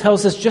Bible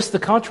tells us just the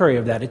contrary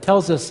of that. It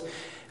tells us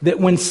that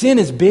when sin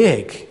is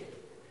big,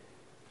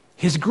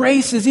 His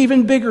grace is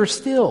even bigger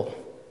still.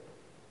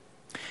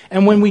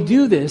 And when we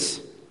do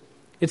this,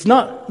 It's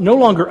no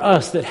longer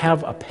us that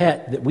have a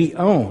pet that we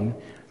own.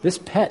 This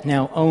pet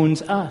now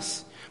owns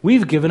us.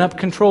 We've given up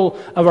control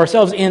of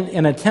ourselves in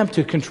an attempt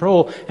to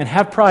control and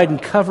have pride and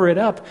cover it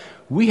up.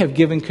 We have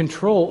given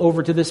control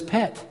over to this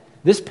pet.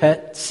 This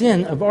pet,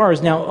 sin of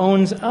ours, now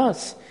owns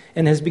us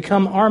and has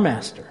become our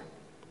master.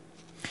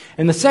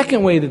 And the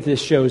second way that this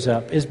shows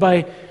up is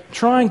by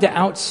trying to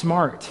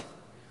outsmart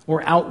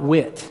or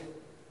outwit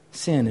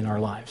sin in our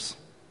lives.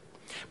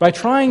 By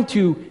trying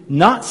to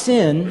not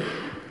sin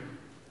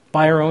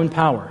by our own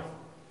power.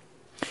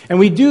 And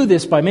we do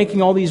this by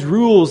making all these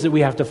rules that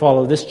we have to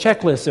follow, this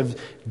checklist of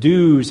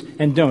do's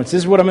and don'ts.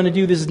 This is what I'm going to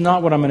do, this is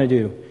not what I'm going to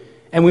do.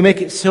 And we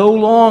make it so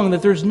long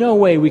that there's no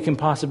way we can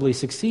possibly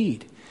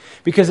succeed.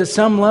 Because at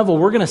some level,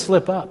 we're going to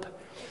slip up.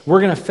 We're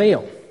going to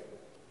fail.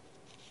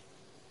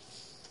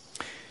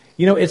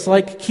 You know, it's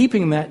like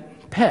keeping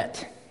that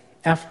pet,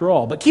 after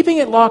all, but keeping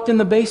it locked in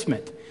the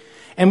basement.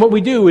 And what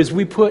we do is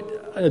we put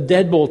a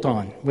deadbolt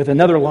on with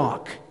another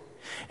lock.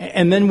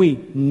 And then we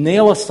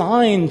nail a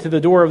sign to the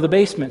door of the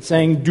basement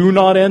saying, "Do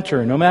not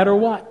enter," no matter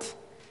what.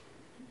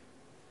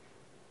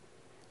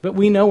 But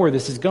we know where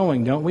this is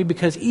going, don't we?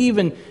 Because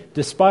even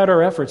despite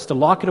our efforts to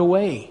lock it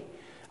away,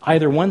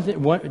 either one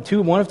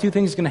of two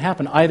things is going to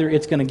happen. Either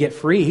it's going to get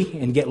free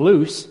and get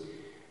loose,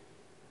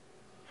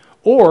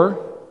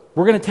 or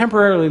we're going to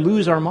temporarily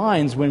lose our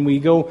minds when we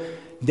go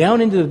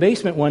down into the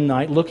basement one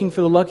night looking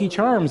for the Lucky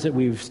Charms that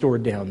we've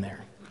stored down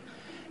there.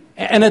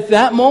 And at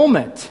that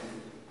moment,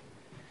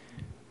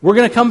 we're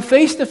going to come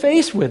face to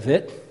face with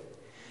it,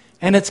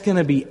 and it's going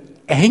to be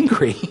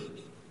angry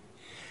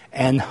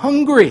and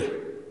hungry.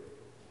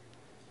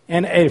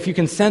 And if you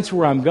can sense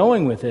where I'm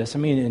going with this, I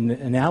mean, in the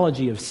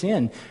analogy of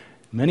sin,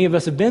 many of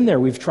us have been there.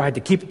 We've tried to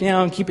keep it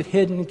down, keep it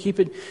hidden, keep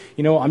it,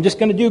 I'm just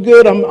going to do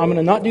good. I'm going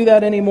to not do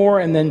that anymore.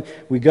 And then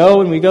we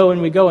go and we go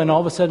and we go, and all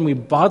of a sudden we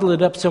bottle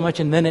it up so much,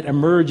 and then it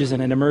emerges,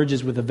 and it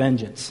emerges with a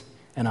vengeance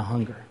and a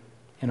hunger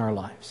in our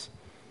lives.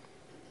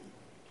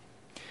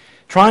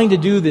 Trying to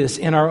do this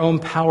in our own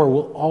power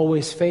will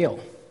always fail.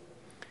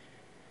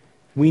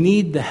 We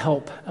need the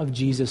help of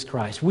Jesus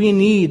Christ. We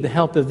need the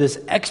help of this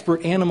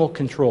expert animal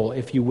control,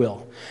 if you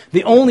will.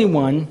 The only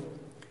one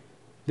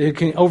that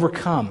can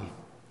overcome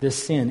this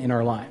sin in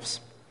our lives.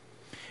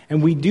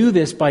 And we do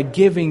this by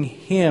giving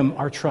Him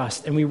our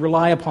trust, and we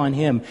rely upon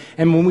Him.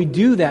 And when we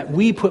do that,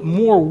 we put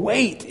more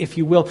weight, if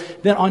you will,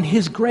 than on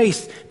His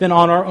grace, than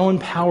on our own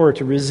power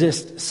to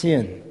resist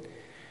sin.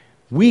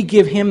 We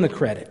give Him the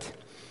credit.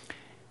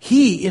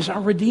 He is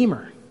our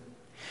Redeemer.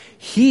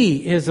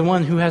 He is the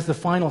one who has the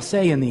final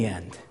say in the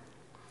end.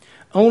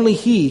 Only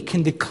He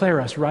can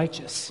declare us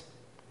righteous.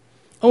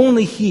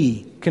 Only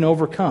He can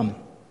overcome.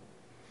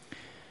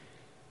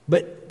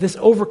 But this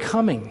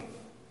overcoming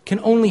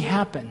can only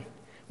happen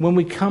when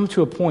we come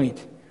to a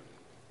point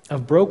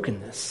of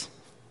brokenness.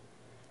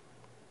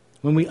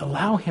 When we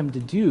allow Him to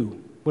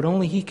do what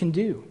only He can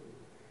do.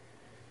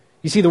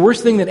 You see, the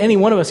worst thing that any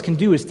one of us can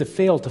do is to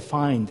fail to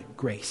find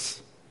grace.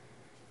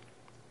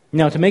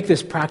 Now, to make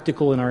this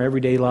practical in our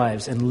everyday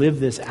lives and live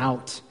this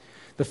out,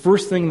 the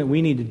first thing that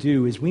we need to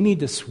do is we need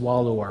to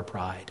swallow our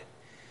pride.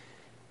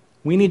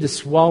 We need to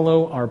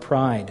swallow our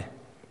pride.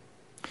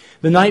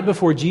 The night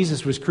before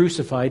Jesus was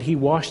crucified, He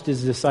washed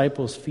His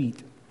disciples'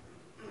 feet.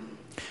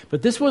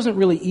 But this wasn't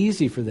really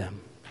easy for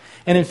them.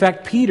 And in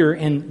fact, Peter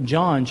in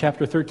John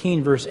chapter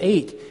 13, verse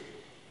 8,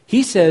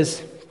 he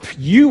says,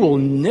 "You will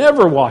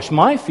never wash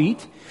my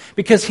feet,"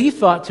 because he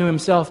thought to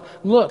himself,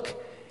 "Look,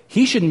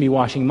 He shouldn't be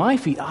washing my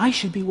feet. I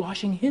should be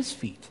washing His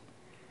feet."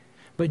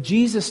 But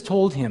Jesus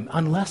told him,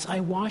 "Unless I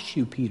wash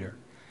you, Peter,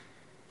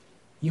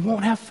 you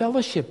won't have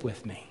fellowship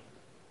with me."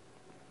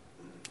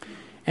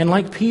 And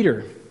like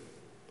Peter,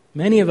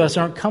 many of us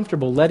aren't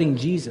comfortable letting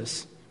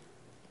Jesus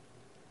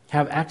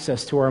have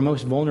access to our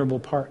most vulnerable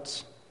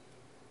parts.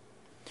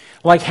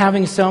 Like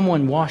having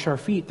someone wash our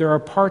feet, there are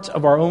parts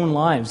of our own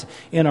lives,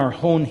 in our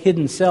own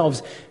hidden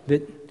selves,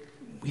 that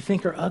we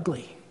think are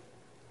ugly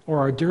or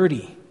are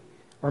dirty,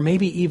 or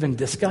maybe even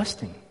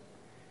disgusting.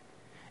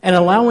 And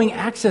allowing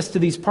access to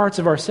these parts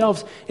of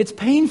ourselves, it's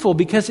painful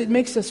because it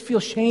makes us feel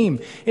shame.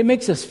 It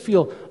makes us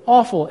feel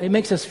awful. It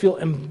makes us feel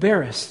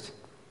embarrassed.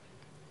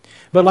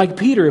 But like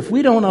Peter, if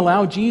we don't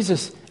allow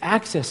Jesus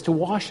access to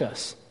wash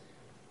us,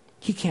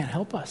 He can't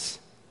help us.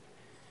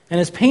 And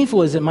as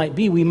painful as it might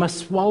be, we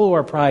must swallow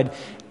our pride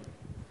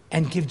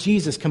and give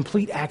Jesus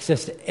complete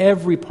access to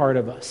every part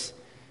of us,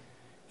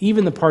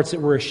 even the parts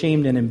that we're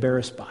ashamed and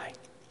embarrassed by.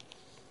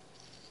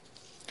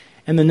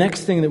 And the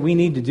next thing that we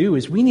need to do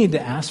is we need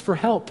to ask for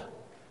help.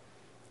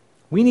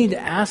 We need to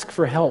ask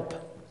for help.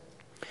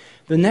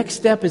 The next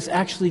step is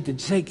actually to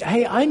say,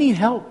 "Hey, I need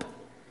help."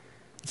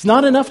 It's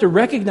not enough to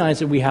recognize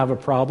that we have a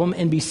problem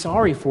and be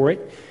sorry for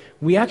it.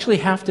 We actually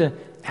have to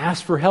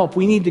ask for help.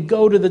 We need to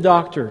go to the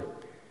doctor.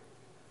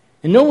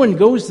 And no one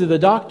goes to the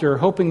doctor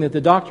hoping that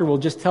the doctor will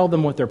just tell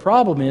them what their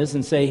problem is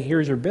and say,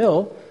 "Here's your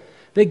bill."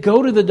 They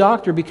go to the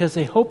doctor because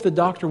they hope the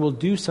doctor will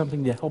do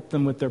something to help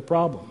them with their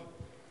problem.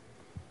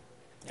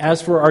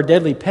 As for our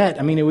deadly pet,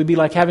 it would be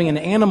like having an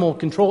animal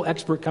control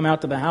expert come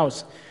out to the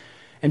house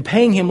and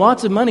paying him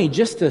lots of money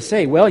just to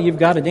say, well, you've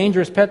got a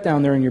dangerous pet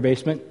down there in your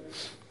basement.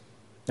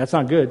 That's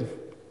not good.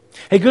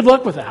 Hey, good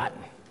luck with that.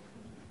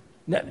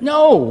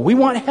 No, we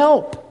want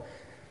help.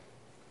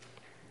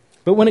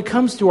 But when it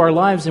comes to our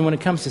lives and when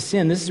it comes to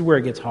sin, this is where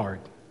it gets hard.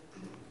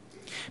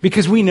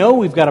 Because we know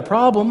we've got a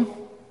problem.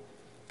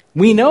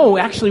 We know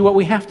actually what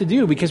we have to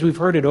do because we've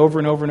heard it over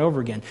and over and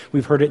over again.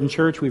 We've heard it in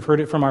church. We've heard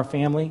it from our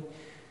family.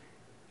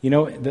 You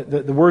know,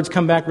 the words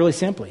come back really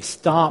simply.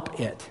 Stop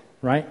it,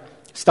 right?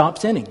 Stop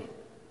sinning.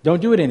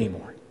 Don't do it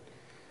anymore.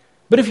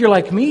 But if you're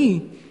like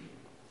me,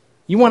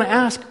 you want to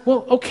ask,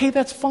 well, okay,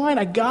 that's fine.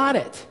 I got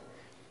it.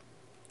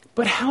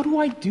 But how do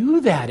I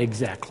do that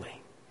exactly?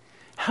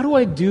 How do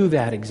I do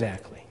that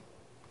exactly?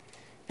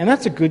 And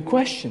that's a good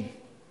question.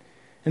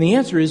 And the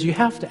answer is you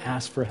have to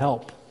ask for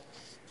help.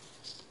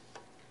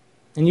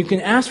 And you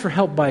can ask for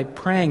help by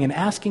praying and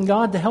asking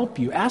God to help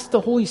you. Ask the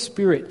Holy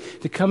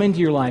Spirit to come into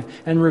your life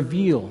and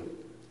reveal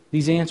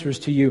these answers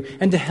to you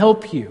and to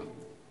help you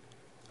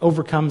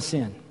overcome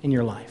sin in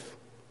your life.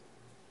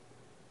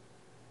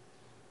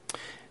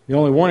 The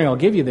only warning I'll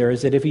give you there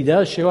is that if he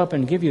does show up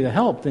and give you the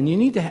help, then you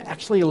need to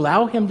actually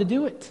allow him to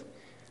do it.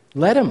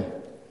 Let him.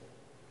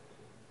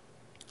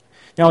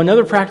 Now,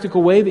 another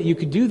practical way that you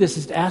could do this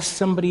is to ask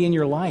somebody in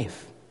your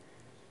life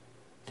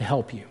to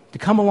help you, to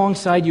come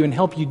alongside you and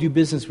help you do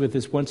business with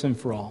this once and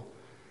for all.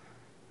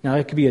 Now,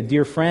 it could be a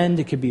dear friend,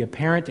 it could be a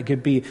parent, it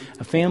could be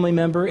a family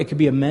member, it could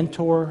be a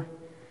mentor,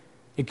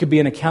 it could be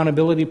an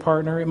accountability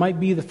partner, it might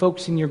be the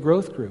folks in your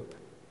growth group.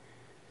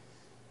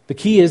 The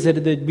key is that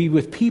it be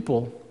with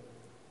people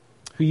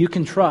who you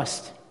can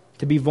trust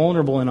to be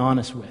vulnerable and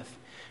honest with,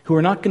 who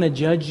are not going to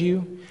judge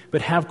you,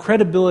 but have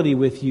credibility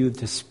with you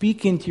to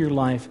speak into your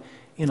life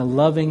in a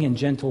loving and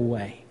gentle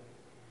way.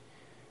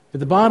 But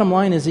the bottom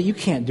line is that you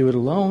can't do it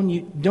alone.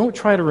 You don't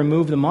try to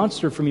remove the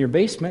monster from your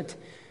basement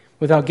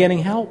without getting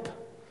help.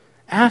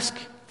 Ask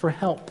for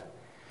help.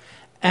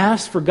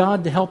 Ask for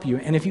God to help you.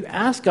 And if you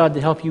ask God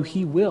to help you,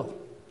 He will.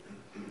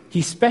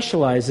 He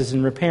specializes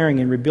in repairing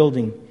and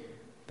rebuilding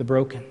the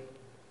broken.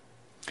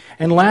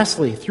 And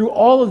lastly, through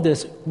all of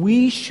this,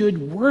 we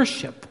should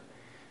worship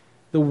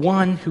the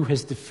one who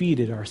has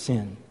defeated our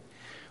sin.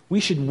 We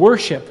should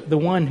worship the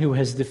one who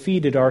has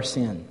defeated our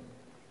sin.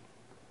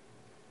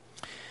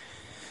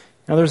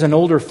 Now, there's an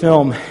older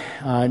film,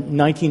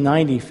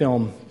 1990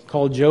 film,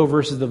 called Joe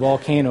versus the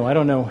Volcano. I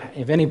don't know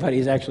if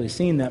anybody's actually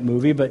seen that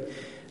movie, but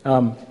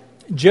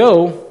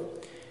Joe,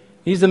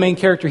 he's the main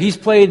character. He's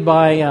played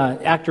by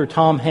actor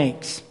Tom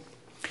Hanks.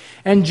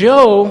 And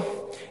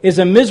Joe is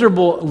a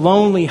miserable,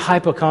 lonely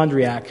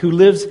hypochondriac who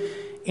lives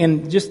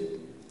in just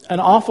an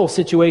awful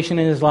situation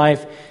in his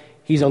life.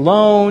 He's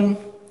alone,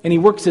 and he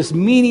works this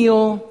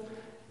menial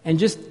and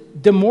just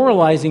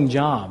demoralizing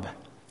job.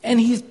 And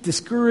he's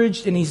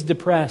discouraged and he's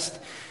depressed,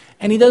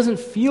 and he doesn't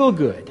feel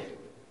good.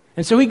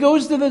 And so he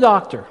goes to the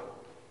doctor.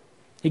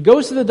 He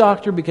goes to the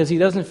doctor because he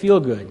doesn't feel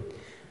good.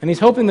 And he's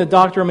hoping the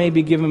doctor may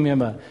be giving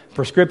him a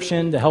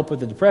prescription to help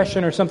with the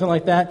depression or something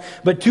like that.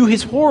 But to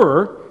his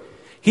horror,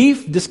 he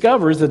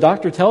discovers, the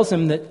doctor tells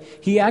him that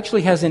he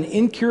actually has an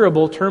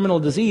incurable terminal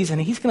disease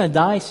and he's going to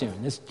die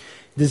soon. This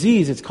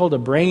disease, it's called a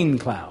brain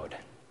cloud.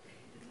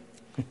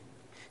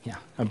 Yeah,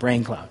 a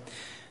brain cloud.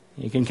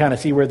 You can kind of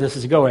see where this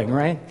is going,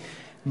 right?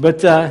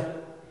 But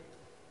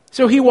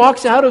so he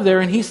walks out of there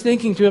and he's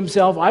thinking to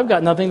himself, I've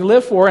got nothing to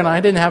live for and I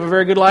didn't have a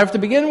very good life to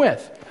begin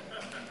with.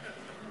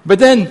 But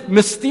then,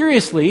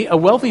 mysteriously, a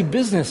wealthy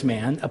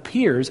businessman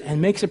appears and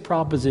makes a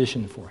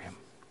proposition for him.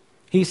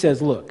 He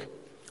says, look,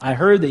 I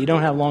heard that you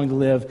don't have long to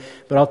live,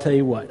 but I'll tell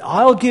you what.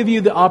 I'll give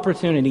you the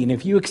opportunity, and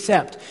if you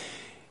accept,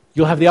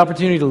 you'll have the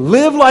opportunity to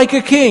live like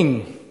a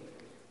king,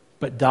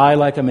 but die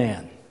like a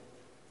man.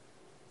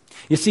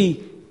 You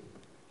see,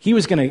 he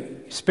was going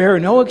to spare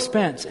no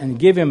expense and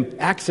give him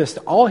access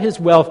to all his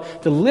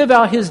wealth to live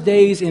out his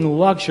days in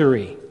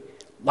luxury,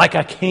 like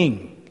a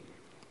king.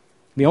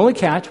 The only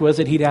catch was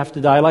that he'd have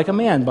to die like a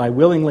man by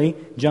willingly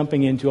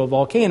jumping into a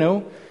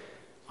volcano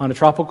on a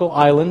tropical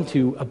island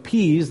to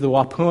appease the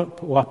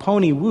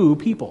Waponi-Woo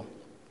people.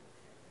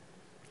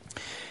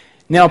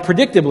 Now,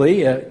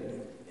 predictably,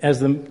 as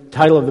the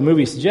title of the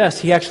movie suggests,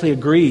 he actually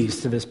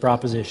agrees to this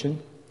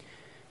proposition.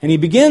 And he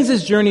begins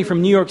his journey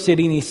from New York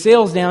City, and he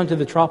sails down to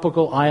the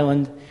tropical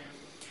island.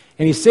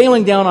 And he's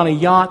sailing down on a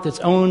yacht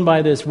that's owned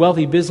by this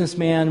wealthy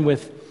businessman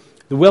with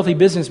the wealthy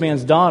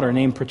businessman's daughter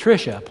named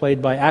Patricia,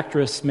 played by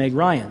actress Meg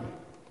Ryan.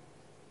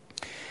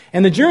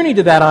 And the journey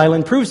to that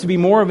island proves to be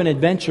more of an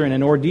adventure and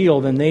an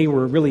ordeal than they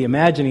were really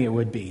imagining it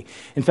would be.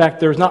 In fact,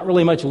 there's not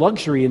really much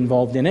luxury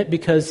involved in it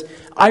because,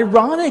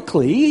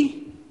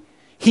 ironically,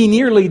 he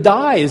nearly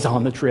dies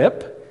on the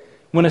trip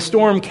when a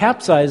storm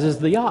capsizes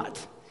the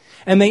yacht.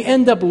 And they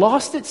end up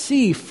lost at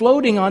sea,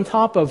 floating on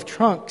top of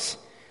trunks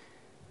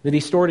that he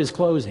stored his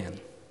clothes in.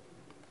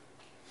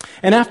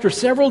 And after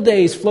several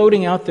days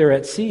floating out there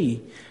at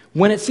sea,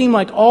 when it seemed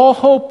like all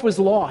hope was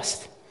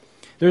lost,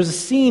 there's a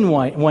scene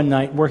one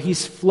night where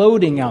he's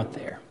floating out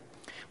there,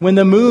 when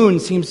the moon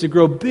seems to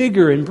grow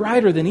bigger and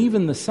brighter than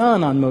even the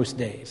sun on most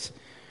days.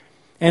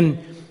 And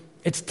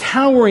It's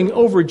towering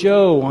over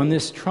Joe on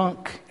this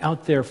trunk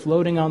out there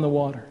floating on the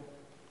water.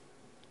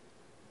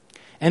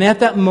 And at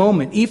that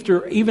moment,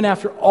 even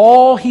after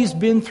all he's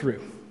been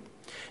through,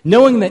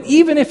 knowing that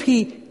even if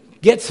he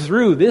gets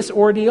through this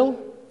ordeal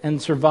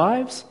and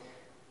survives,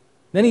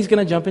 then he's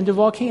going to jump into a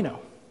volcano.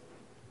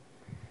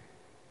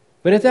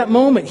 But at that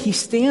moment, he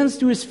stands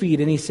to his feet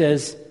and he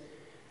says,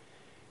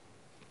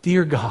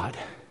 "Dear God,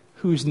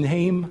 whose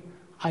name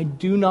I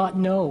do not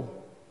know,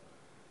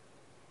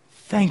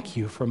 thank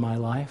you for my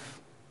life.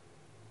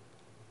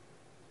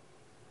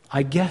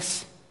 I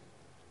guess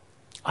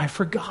I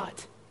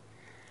forgot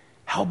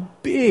how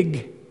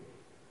big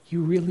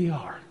you really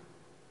are.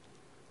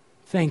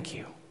 Thank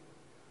you.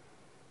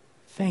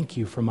 Thank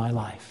you for my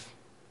life."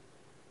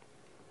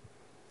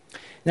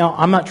 Now,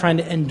 I'm not trying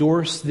to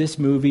endorse this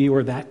movie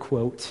or that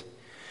quote,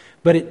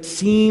 but it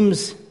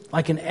seems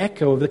like an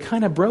echo of the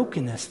kind of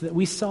brokenness that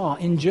we saw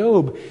in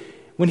Job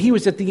when he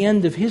was at the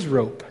end of his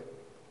rope.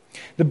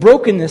 The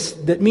brokenness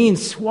that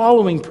means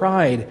swallowing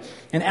pride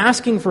and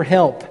asking for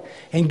help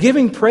and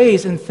giving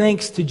praise and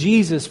thanks to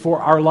Jesus for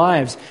our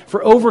lives,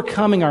 for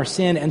overcoming our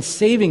sin and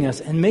saving us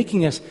and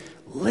making us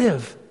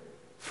live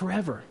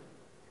forever,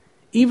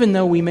 even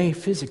though we may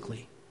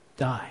physically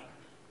die.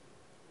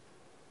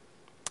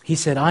 He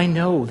said, "I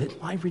know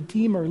that my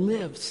Redeemer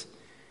lives,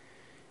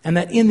 and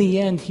that in the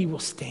end he will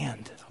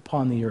stand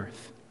upon the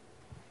earth."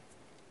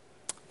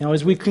 Now,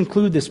 as we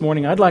conclude this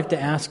morning, I'd like to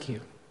ask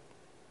you,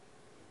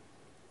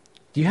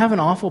 do you have an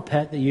awful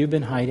pet that you've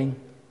been hiding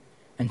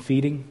and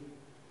feeding?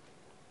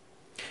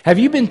 Have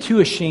you been too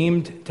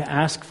ashamed to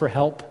ask for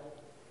help?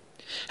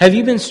 Have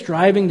you been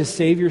striving to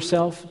save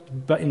yourself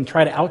and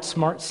try to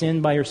outsmart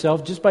sin by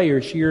yourself, just by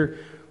your sheer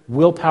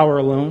willpower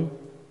alone?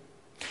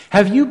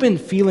 Have you been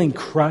feeling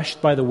crushed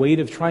by the weight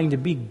of trying to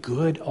be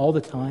good all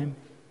the time?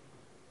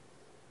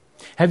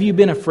 Have you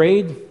been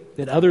afraid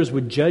that others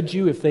would judge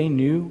you if they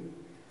knew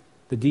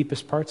the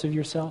deepest parts of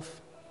yourself?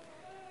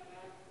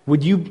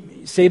 Would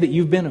you say that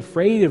you've been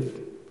afraid of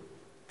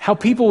how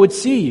people would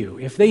see you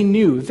if they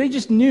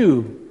just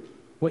knew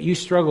what you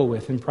struggle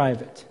with in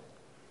private?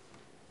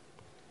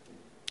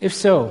 If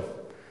so,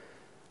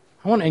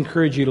 I want to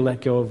encourage you to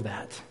let go of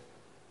that.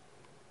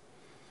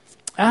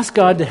 Ask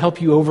God to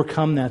help you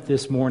overcome that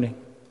this morning.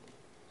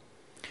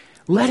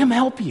 Let Him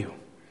help you.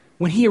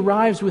 When He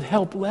arrives with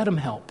help, let Him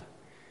help.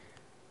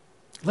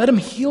 Let Him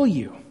heal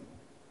you.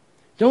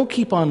 Don't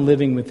keep on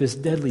living with this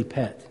deadly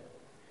pet,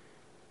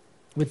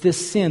 with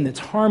this sin that's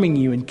harming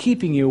you and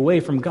keeping you away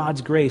from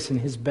God's grace and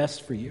His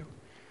best for you.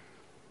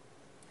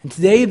 And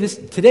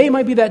today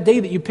might be that day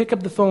that you pick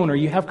up the phone or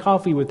you have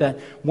coffee with that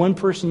one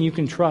person you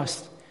can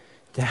trust,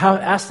 to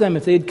ask them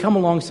if they'd come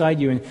alongside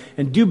you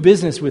and do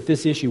business with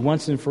this issue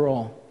once and for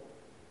all.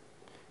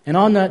 And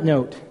on that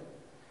note,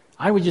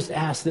 I would just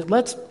ask that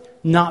let's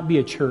not be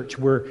a church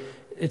where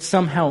it's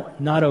somehow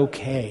not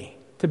okay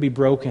to be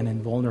broken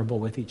and vulnerable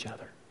with each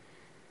other.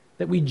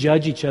 That we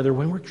judge each other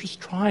when we're just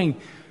trying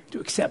to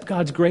accept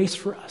God's grace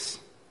for us.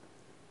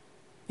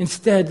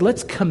 Instead,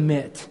 let's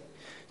commit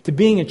to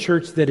being a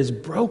church that is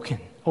broken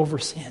over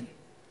sin,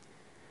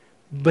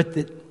 but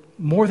that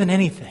more than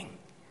anything,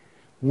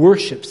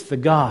 worships the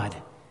God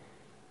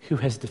who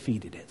has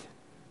defeated it.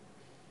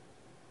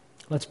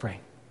 Let's pray.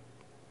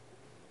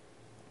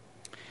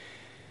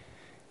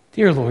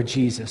 Dear Lord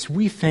Jesus,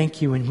 we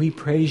thank you and we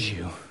praise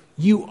you.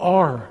 You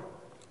are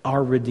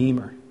our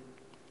Redeemer.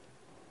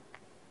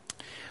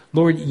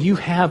 Lord, you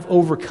have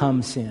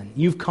overcome sin.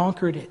 You've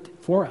conquered it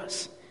for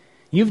us.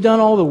 You've done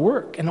all the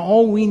work, and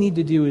all we need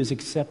to do is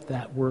accept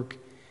that work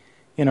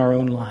in our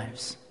own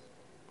lives.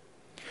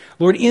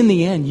 Lord, in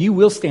the end, you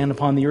will stand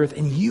upon the earth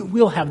and you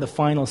will have the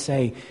final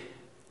say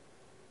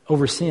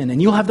over sin.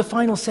 And you'll have the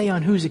final say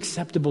on who's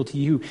acceptable to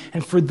you.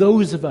 And for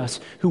those of us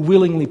who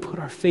willingly put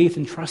our faith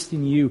and trust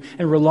in you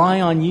and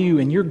rely on you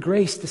and your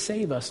grace to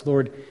save us,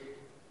 Lord,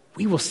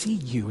 we will see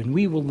you and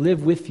we will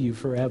live with you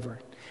forever.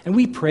 And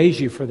we praise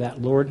you for that,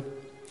 Lord.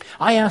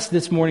 I ask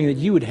this morning that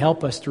you would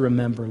help us to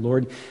remember,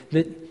 Lord,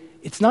 that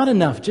it's not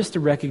enough just to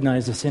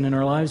recognize the sin in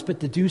our lives, but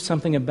to do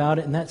something about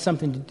it. And that's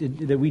something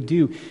that we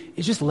do.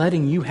 It's just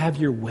letting you have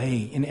your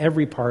way in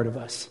every part of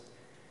us.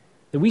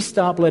 That we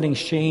stop letting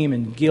shame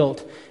and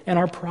guilt and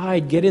our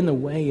pride get in the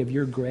way of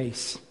your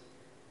grace.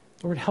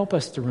 Lord, help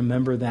us to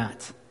remember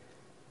that.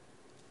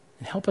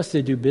 And help us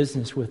to do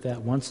business with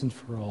that once and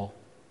for all.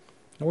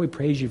 Lord, we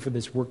praise you for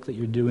this work that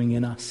you're doing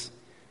in us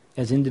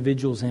as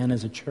individuals and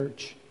as a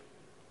church.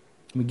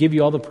 We give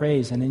you all the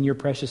praise, and in your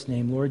precious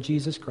name, Lord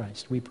Jesus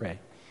Christ, we pray.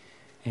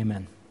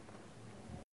 Amen.